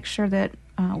to make sure that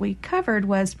we covered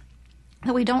was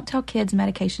that we don't tell kids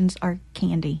medications are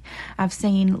candy. I've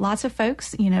seen lots of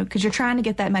folks, because you're trying to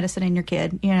get that medicine in your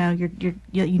kid.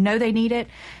 You know they need it,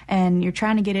 and you're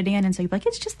trying to get it in, and so you're like,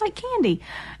 it's just like candy.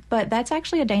 But that's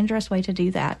actually a dangerous way to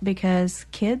do that, because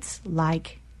kids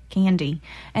like candy,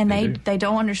 and they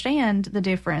don't understand the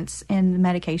difference in the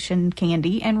medication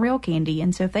candy and real candy.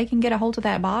 And so if they can get a hold of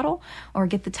that bottle or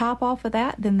get the top off of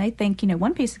that, then they think,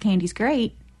 one piece of candy is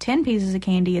great. 10 pieces of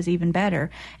candy is even better.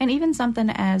 And even something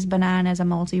as benign as a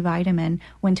multivitamin,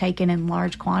 when taken in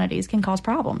large quantities, can cause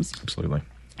problems. Absolutely.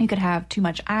 You could have too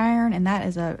much iron, and that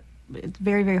is it's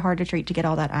very, very hard to treat, to get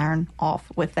all that iron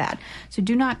off with that. So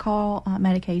do not call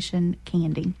medication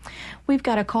candy. We've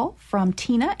got a call from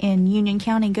Tina in Union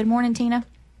County. Good morning, Tina.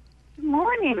 Good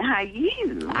morning. How are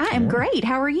you? I am great.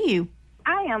 How are you?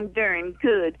 I am doing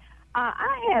good.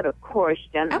 I had a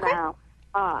question. Okay. Now,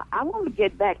 I want to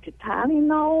get back to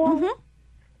Tylenol. Mm-hmm.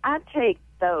 I take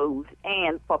those,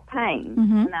 and for pain.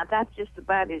 Mm-hmm. Now, that's just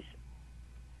about as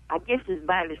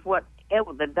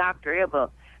whatever the doctor ever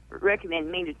recommended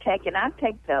me to take. And I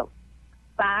take the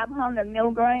 500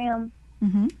 milligrams.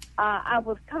 Mm-hmm. I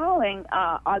was calling,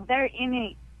 are there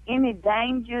any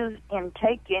dangers in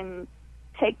taking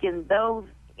those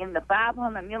in the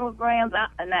 500 milligrams?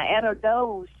 And at a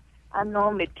dose, I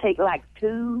normally take like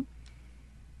 2.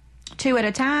 2 at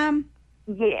a time?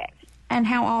 Yes. And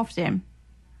how often?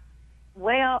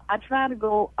 Well, I try to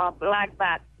go like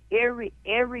about every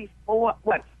 4.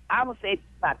 What I would say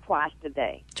about twice a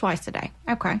day. Twice a day.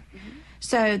 Okay. Mm-hmm.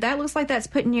 So that looks like that's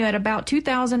putting you at about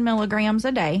 2,000 milligrams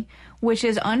a day, which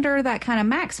is under that kind of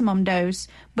maximum dose.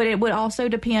 But it would also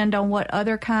depend on what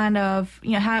other kind of,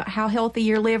 how healthy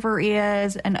your liver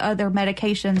is, and other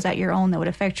medications that you're on that would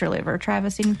affect your liver.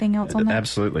 Travis, anything else on that?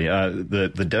 Absolutely.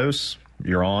 The dose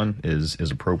you're on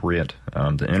is appropriate.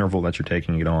 The interval that you're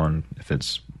taking it on, if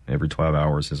it's every 12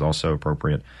 hours, is also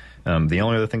appropriate. The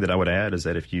only other thing that I would add is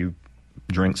that if you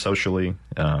drink socially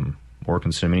or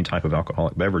consume any type of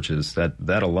alcoholic beverages,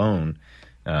 that alone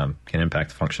can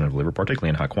impact the function of the liver, particularly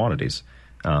in high quantities.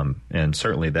 And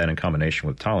certainly that in combination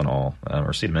with Tylenol or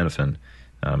acetaminophen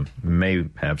may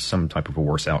have some type of a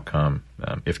worse outcome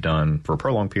if done for a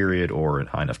prolonged period or at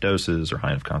high enough doses or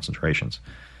high enough concentrations.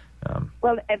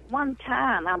 Well, at one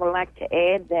time, I would like to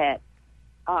add that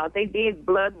they did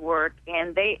blood work,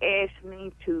 and they asked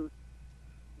me to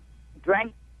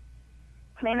drink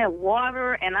plenty of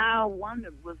water, and I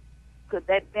wondered, could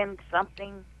that been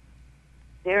something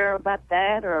there about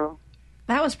that, or?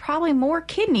 That was probably more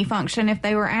kidney function if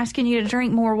they were asking you to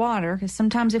drink more water, because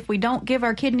sometimes if we don't give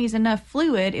our kidneys enough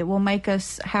fluid, it will make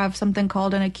us have something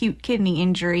called an acute kidney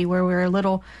injury, where we're a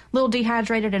little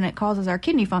dehydrated, and it causes our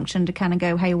kidney function to kind of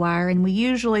go haywire. And we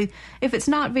usually, if it's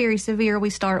not very severe, we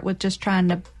start with just trying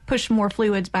to push more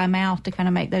fluids by mouth to kind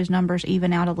of make those numbers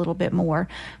even out a little bit more.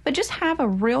 But just have a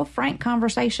real frank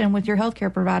conversation with your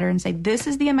healthcare provider and say, this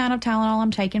is the amount of Tylenol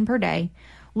I'm taking per day.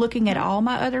 Looking at all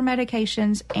my other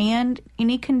medications and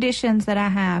any conditions that I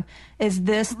have, is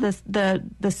this the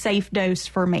safe dose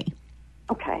for me?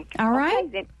 Okay. All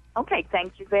right? Okay,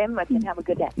 thank you very much, and have a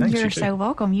good day. Thanks, You're so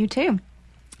welcome. You too.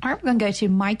 All right, we're going to go to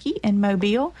Mikey in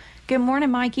Mobile. Good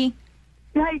morning, Mikey.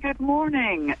 Hey, good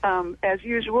morning. As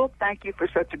usual, thank you for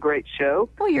such a great show.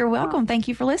 Well, you're welcome. Thank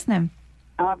you for listening.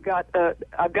 I've got a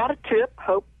tip.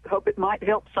 Hope it might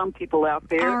help some people out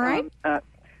there. All right.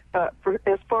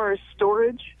 As far as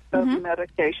storage of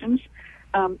medications,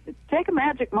 take a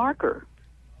magic marker,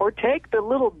 or take the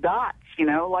little dots,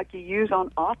 like you use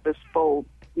on office file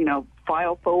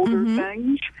folder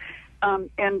things,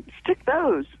 and stick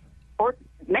those, or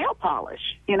nail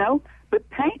polish, but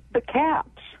paint the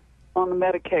caps on the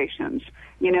medications.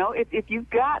 If you've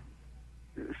got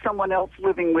someone else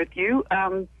living with you,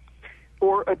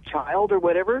 or a child or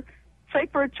whatever, say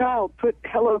for a child, put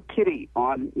Hello Kitty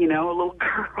on, a little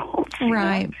girl.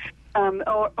 Right.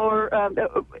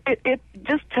 It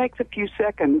just takes a few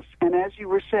seconds. And as you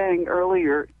were saying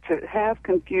earlier, to have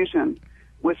confusion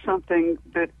with something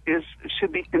that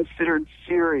should be considered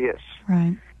serious.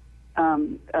 Right.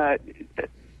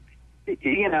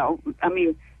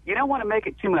 You don't want to make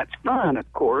it too much fun,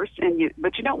 of course,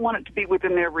 but you don't want it to be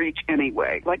within their reach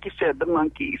anyway. Like you said, the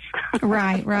monkeys.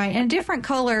 Right. And a different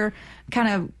color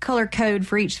code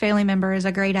for each family member is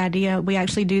a great idea. We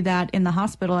actually do that in the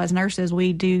hospital as nurses.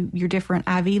 We do your different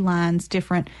IV lines,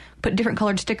 put different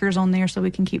colored stickers on there so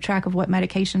we can keep track of what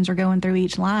medications are going through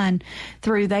each line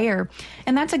through there.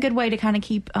 And that's a good way to kind of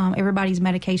keep everybody's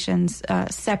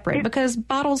medications separate, because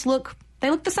bottles look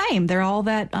the same. They're all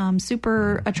that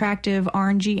super attractive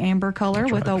orangey amber color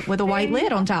with a white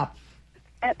lid on top.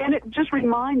 And it just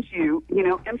reminds you,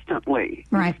 instantly.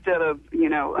 Right. Instead of,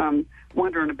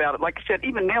 wondering about it. Like I said,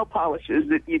 even nail polishes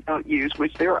that you don't use,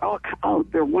 which they're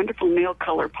they're wonderful nail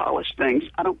color polish things.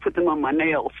 I don't put them on my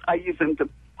nails. I use them to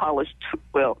polish.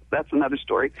 Well, that's another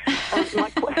story.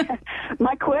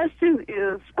 My question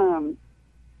is,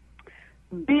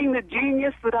 being the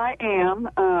genius that I am,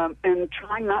 and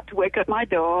trying not to wake up my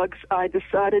dogs, I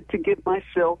decided to give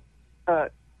myself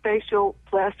facial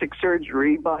plastic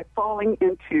surgery by falling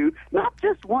into not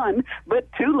just one, but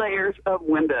 2 layers of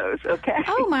windows, okay?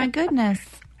 Oh, my goodness.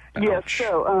 Yes,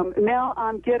 so now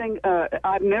I'm getting,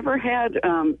 I've never had,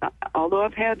 although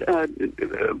I've had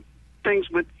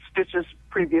things with stitches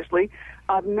previously,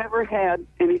 I've never had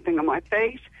anything on my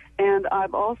face, and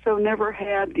I've also never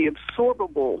had the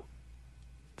absorbable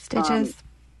stitches,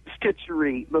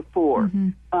 stitchery before.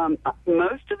 Mm-hmm.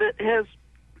 Most of it has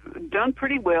done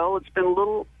pretty well. It's been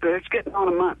it's getting on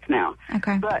a month now.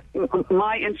 Okay. But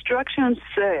my instructions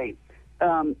say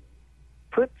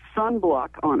put sunblock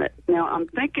on it. Now, I'm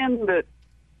thinking that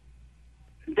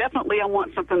definitely I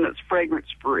want something that's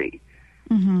fragrance-free.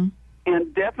 Mm-hmm.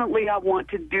 And definitely I want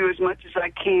to do as much as I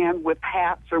can with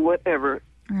hats or whatever,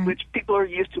 right, which people are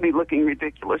used to me looking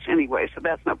ridiculous anyway, so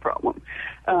that's no problem.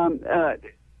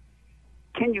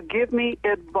 Can you give me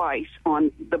advice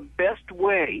on the best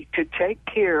way to take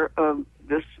care of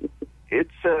this?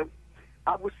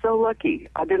 I was so lucky.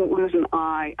 I didn't lose an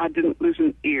eye. I didn't lose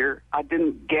an ear. I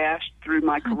didn't gash through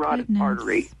my carotid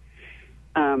artery.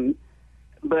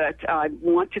 But I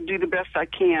want to do the best I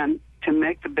can to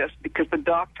make the best, because the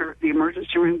doctor, the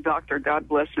emergency room doctor, God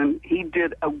bless him, he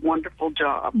did a wonderful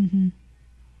job. Mm-hmm.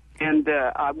 And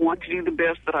I want to do the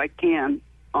best that I can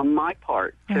on my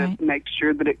part to make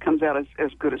sure that it comes out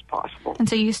as good as possible. And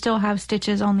so you still have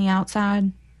stitches on the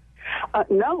outside?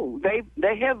 No, they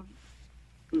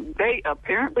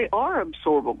apparently are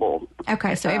absorbable.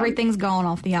 Okay, so everything's gone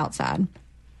off the outside.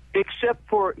 Except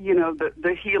for,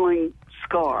 the healing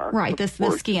scar. Right, the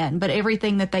skin. But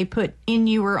everything that they put in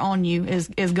you or on you is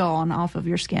gone off of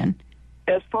your skin.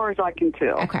 As far as I can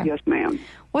tell. Okay. Yes, ma'am.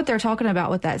 What they're talking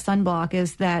about with that sunblock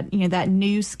is that, that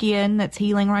new skin that's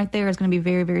healing right there is going to be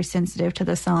very, very sensitive to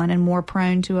the sun and more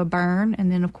prone to a burn.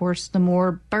 And then, of course, the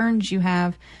more burns you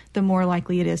have, the more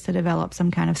likely it is to develop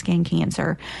some kind of skin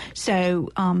cancer. So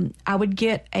I would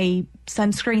get a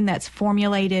sunscreen that's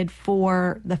formulated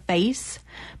for the face,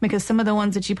 because some of the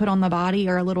ones that you put on the body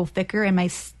are a little thicker and may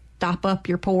stop up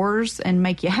your pores and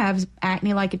make you have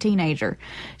acne like a teenager.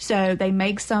 So they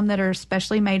make some that are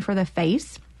specially made for the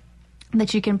face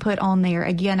that you can put on there.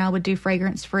 Again, I would do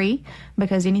fragrance free,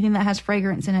 because anything that has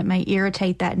fragrance in it may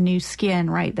irritate that new skin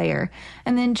right there.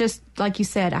 And then just like you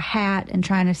said, a hat, and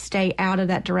trying to stay out of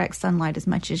that direct sunlight as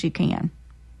much as you can.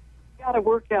 You got to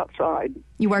work outside.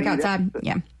 You work outside?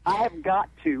 Yeah. I have got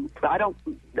to.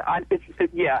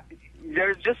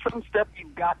 There's just some stuff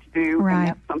you've got to do, right, and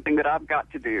that's something that I've got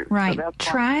to do. Right. So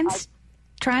try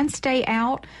and stay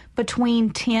out between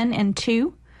 10 a.m.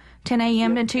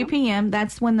 to 2 p.m.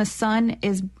 That's when the sun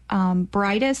is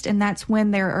brightest, and that's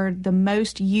when there are the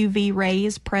most UV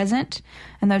rays present,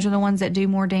 and those are the ones that do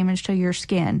more damage to your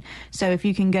skin. So if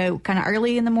you can go kind of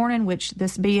early in the morning, which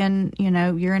this being,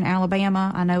 you're in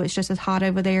Alabama, I know it's just as hot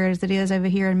over there as it is over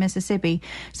here in Mississippi.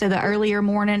 So the earlier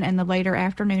morning and the later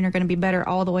afternoon are going to be better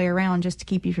all the way around, just to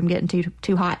keep you from getting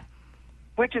too hot.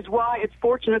 Which is why it's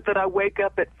fortunate that I wake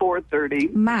up at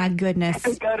 4:30. My goodness.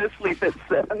 And go to sleep at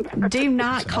 7. Do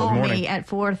not call me at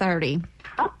 4:30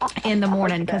 in the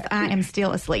morning, because I am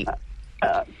still asleep.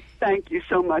 Thank you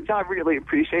so much. I really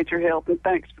appreciate your help, and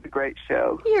thanks for the great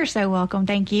show. You're so welcome.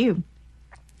 Thank you.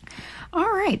 All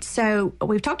right, so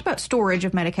we've talked about storage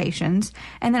of medications,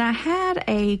 and then I had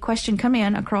a question come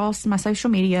in across my social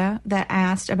media that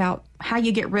asked about how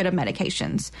you get rid of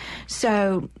medications.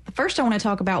 So first I want to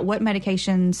talk about what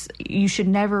medications you should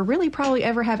never really probably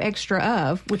ever have extra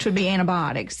of, which would be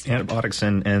antibiotics. Antibiotics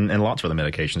and lots of other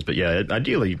medications. But yeah,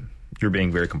 ideally you're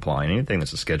being very compliant. Anything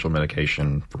that's a scheduled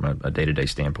medication from a day-to-day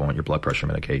standpoint, your blood pressure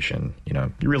medication,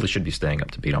 you really should be staying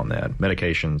up to beat on that.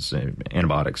 Medications,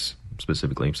 antibiotics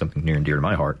specifically, something near and dear to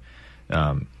my heart,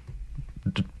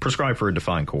 prescribed for a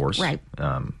defined course. Right.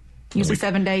 Usually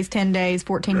 7 days, 10 days,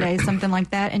 14 days, something like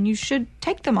that. And you should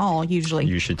take them all, usually.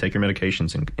 You should take your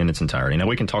medications in its entirety. Now,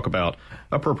 we can talk about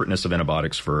appropriateness of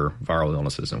antibiotics for viral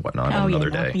illnesses and whatnot on another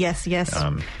day. Yes.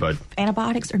 But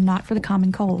antibiotics are not for the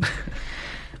common cold.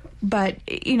 But,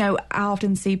 I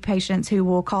often see patients who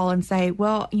will call and say,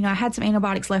 well, I had some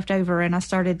antibiotics left over and I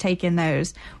started taking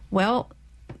those. Well,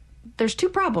 there's 2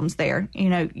 problems there.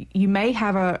 You may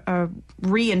have a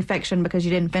reinfection because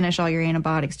you didn't finish all your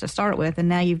antibiotics to start with, and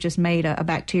now you've just made a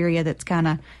bacteria that's kind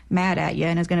of mad at you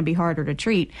and is going to be harder to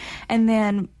treat. And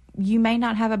then you may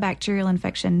not have a bacterial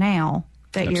infection now,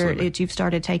 that you've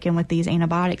started taking with these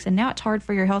antibiotics, and now it's hard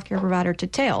for your healthcare provider to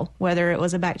tell whether it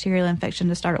was a bacterial infection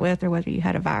to start with or whether you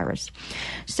had a virus.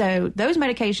 So those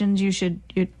medications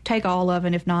you take all of,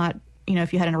 and if not,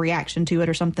 if you had a reaction to it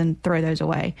or something, throw those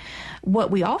away.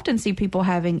 What we often see people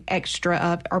having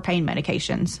extra are pain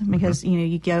medications because,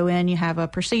 you go in, you have a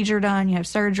procedure done, you have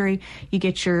surgery, you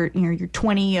get your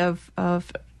 20 of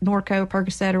Norco,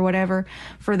 Percocet, or whatever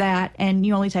for that, and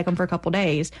you only take them for a couple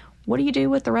days. What do you do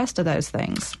with the rest of those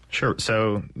things? Sure.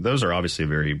 So those are obviously a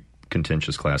very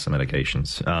contentious class of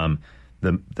medications.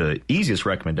 The easiest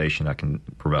recommendation I can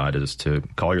provide is to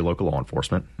call your local law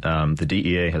enforcement. The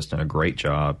DEA has done a great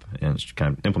job and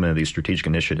kind of implemented these strategic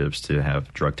initiatives to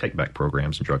have drug take-back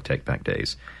programs and drug take-back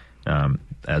days.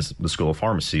 As the School of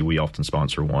Pharmacy, we often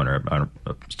sponsor one, or our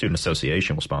student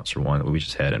association will sponsor one that we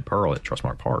just had in Pearl at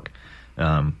Trustmark Park,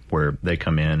 where they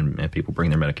come in and people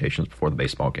bring their medications before the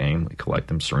baseball game. We collect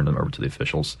them, surrender them over to the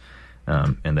officials,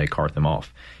 and they cart them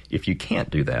off. If you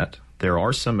can't do that, there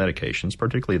are some medications,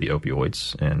 particularly the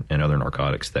opioids and other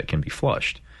narcotics, that can be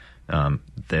flushed.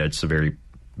 That's a very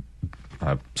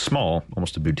small,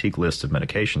 almost a boutique list of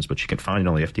medications, but you can find it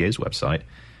on the FDA's website.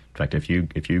 In fact, if you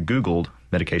Googled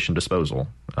medication disposal,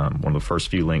 one of the first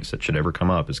few links that should ever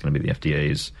come up is going to be the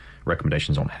FDA's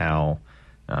recommendations on how,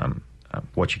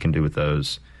 what you can do with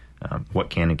those,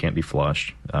 what can and can't be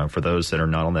flushed. For those that are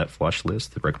not on that flush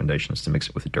list, the recommendation is to mix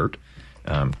it with dirt,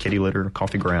 kitty litter,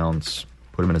 coffee grounds,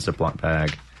 put them in a Ziploc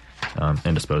bag,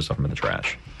 and dispose of them in the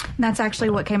trash. And that's actually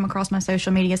what came across my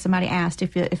social media. Somebody asked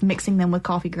if mixing them with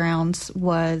coffee grounds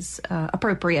was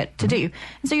appropriate to do.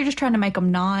 And so you're just trying to make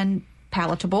them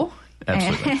non-palatable.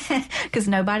 Absolutely. Because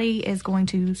nobody is going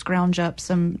to scrounge up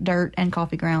some dirt and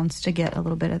coffee grounds to get a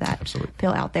little bit of that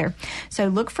pill out there. So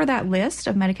look for that list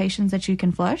of medications that you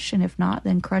can flush, and if not,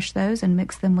 then crush those and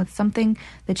mix them with something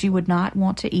that you would not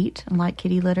want to eat, like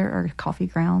kitty litter or coffee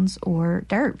grounds or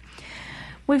dirt.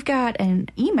 We've got an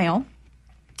email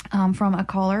from a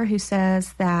caller who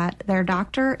says that their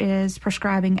doctor is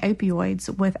prescribing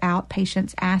opioids without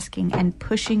patients asking and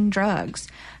pushing drugs.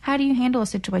 How do you handle a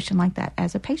situation like that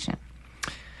as a patient?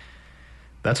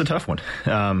 That's a tough one.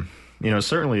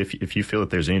 Certainly if you feel that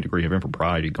there's any degree of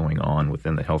impropriety going on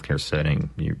within the healthcare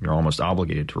setting, you're almost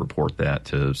obligated to report that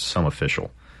to some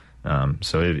official.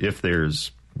 So if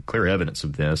there's clear evidence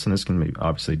of this, and this can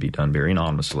obviously be done very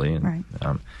anonymously, and, right.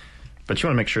 But you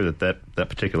want to make sure that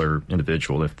particular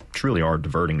individual, if truly are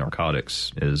diverting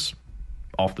narcotics, is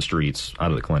off the streets,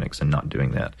 out of the clinics, and not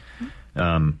doing that.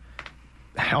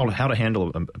 How to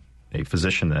handle a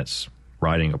physician that's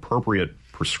writing appropriate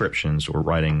prescriptions or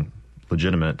writing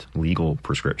legitimate legal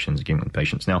prescriptions, giving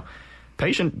patients. Now,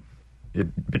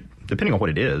 depending on what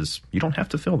it is, you don't have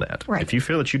to fill that. Right. If you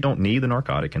feel that you don't need the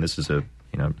narcotic, and this is a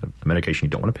medication you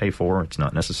don't want to pay for, it's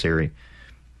not necessary,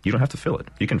 you don't have to fill it.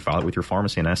 You can file it with your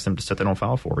pharmacy and ask them to set that on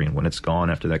file for you. And when it's gone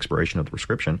after the expiration of the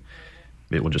prescription,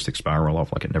 it will just expire and roll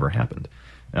off like it never happened.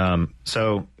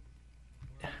 So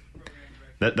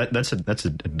that's a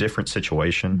different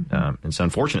situation. It's an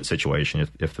unfortunate situation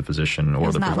if the physician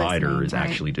or the provider is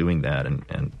actually doing that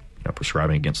and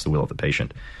prescribing against the will of the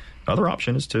patient. Other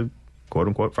option is to, quote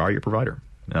unquote, fire your provider.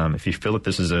 If you feel that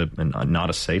this is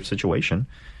not a safe situation,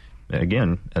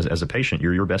 again, as a patient,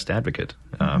 you're your best advocate.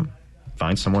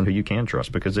 Find someone who you can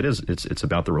trust, because it's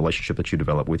about the relationship that you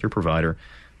develop with your provider,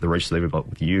 the relationship they develop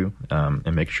with you,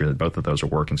 and making sure that both of those are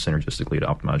working synergistically to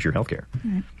optimize your health care.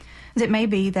 Right. It may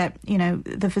be that,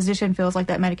 the physician feels like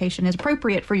that medication is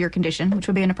appropriate for your condition, which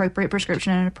would be an appropriate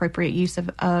prescription and an appropriate use of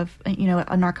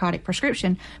a narcotic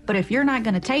prescription. But if you're not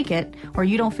going to take it, or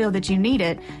you don't feel that you need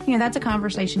it, that's a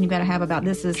conversation you've got to have about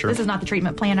this is not the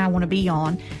treatment plan I want to be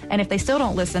on. And if they still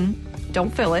don't listen,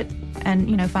 don't fill it,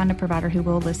 and find a provider who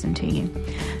will listen to you.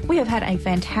 We have had a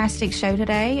fantastic show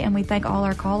today, and we thank all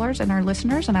our callers and our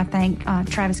listeners, and I thank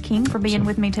Travis King for being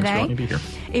with me today. Be here.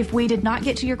 If we did not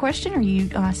get to your question, or you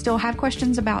still have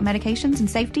questions about medications and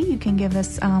safety, you can give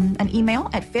us an email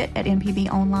at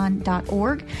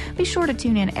fit@mpbonline.org. Be sure to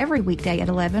tune in every weekday at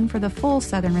 11 for the full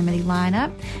Southern Remedy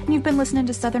lineup. And you've been listening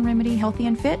to Southern Remedy Healthy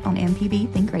and Fit on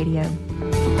MPB Think Radio.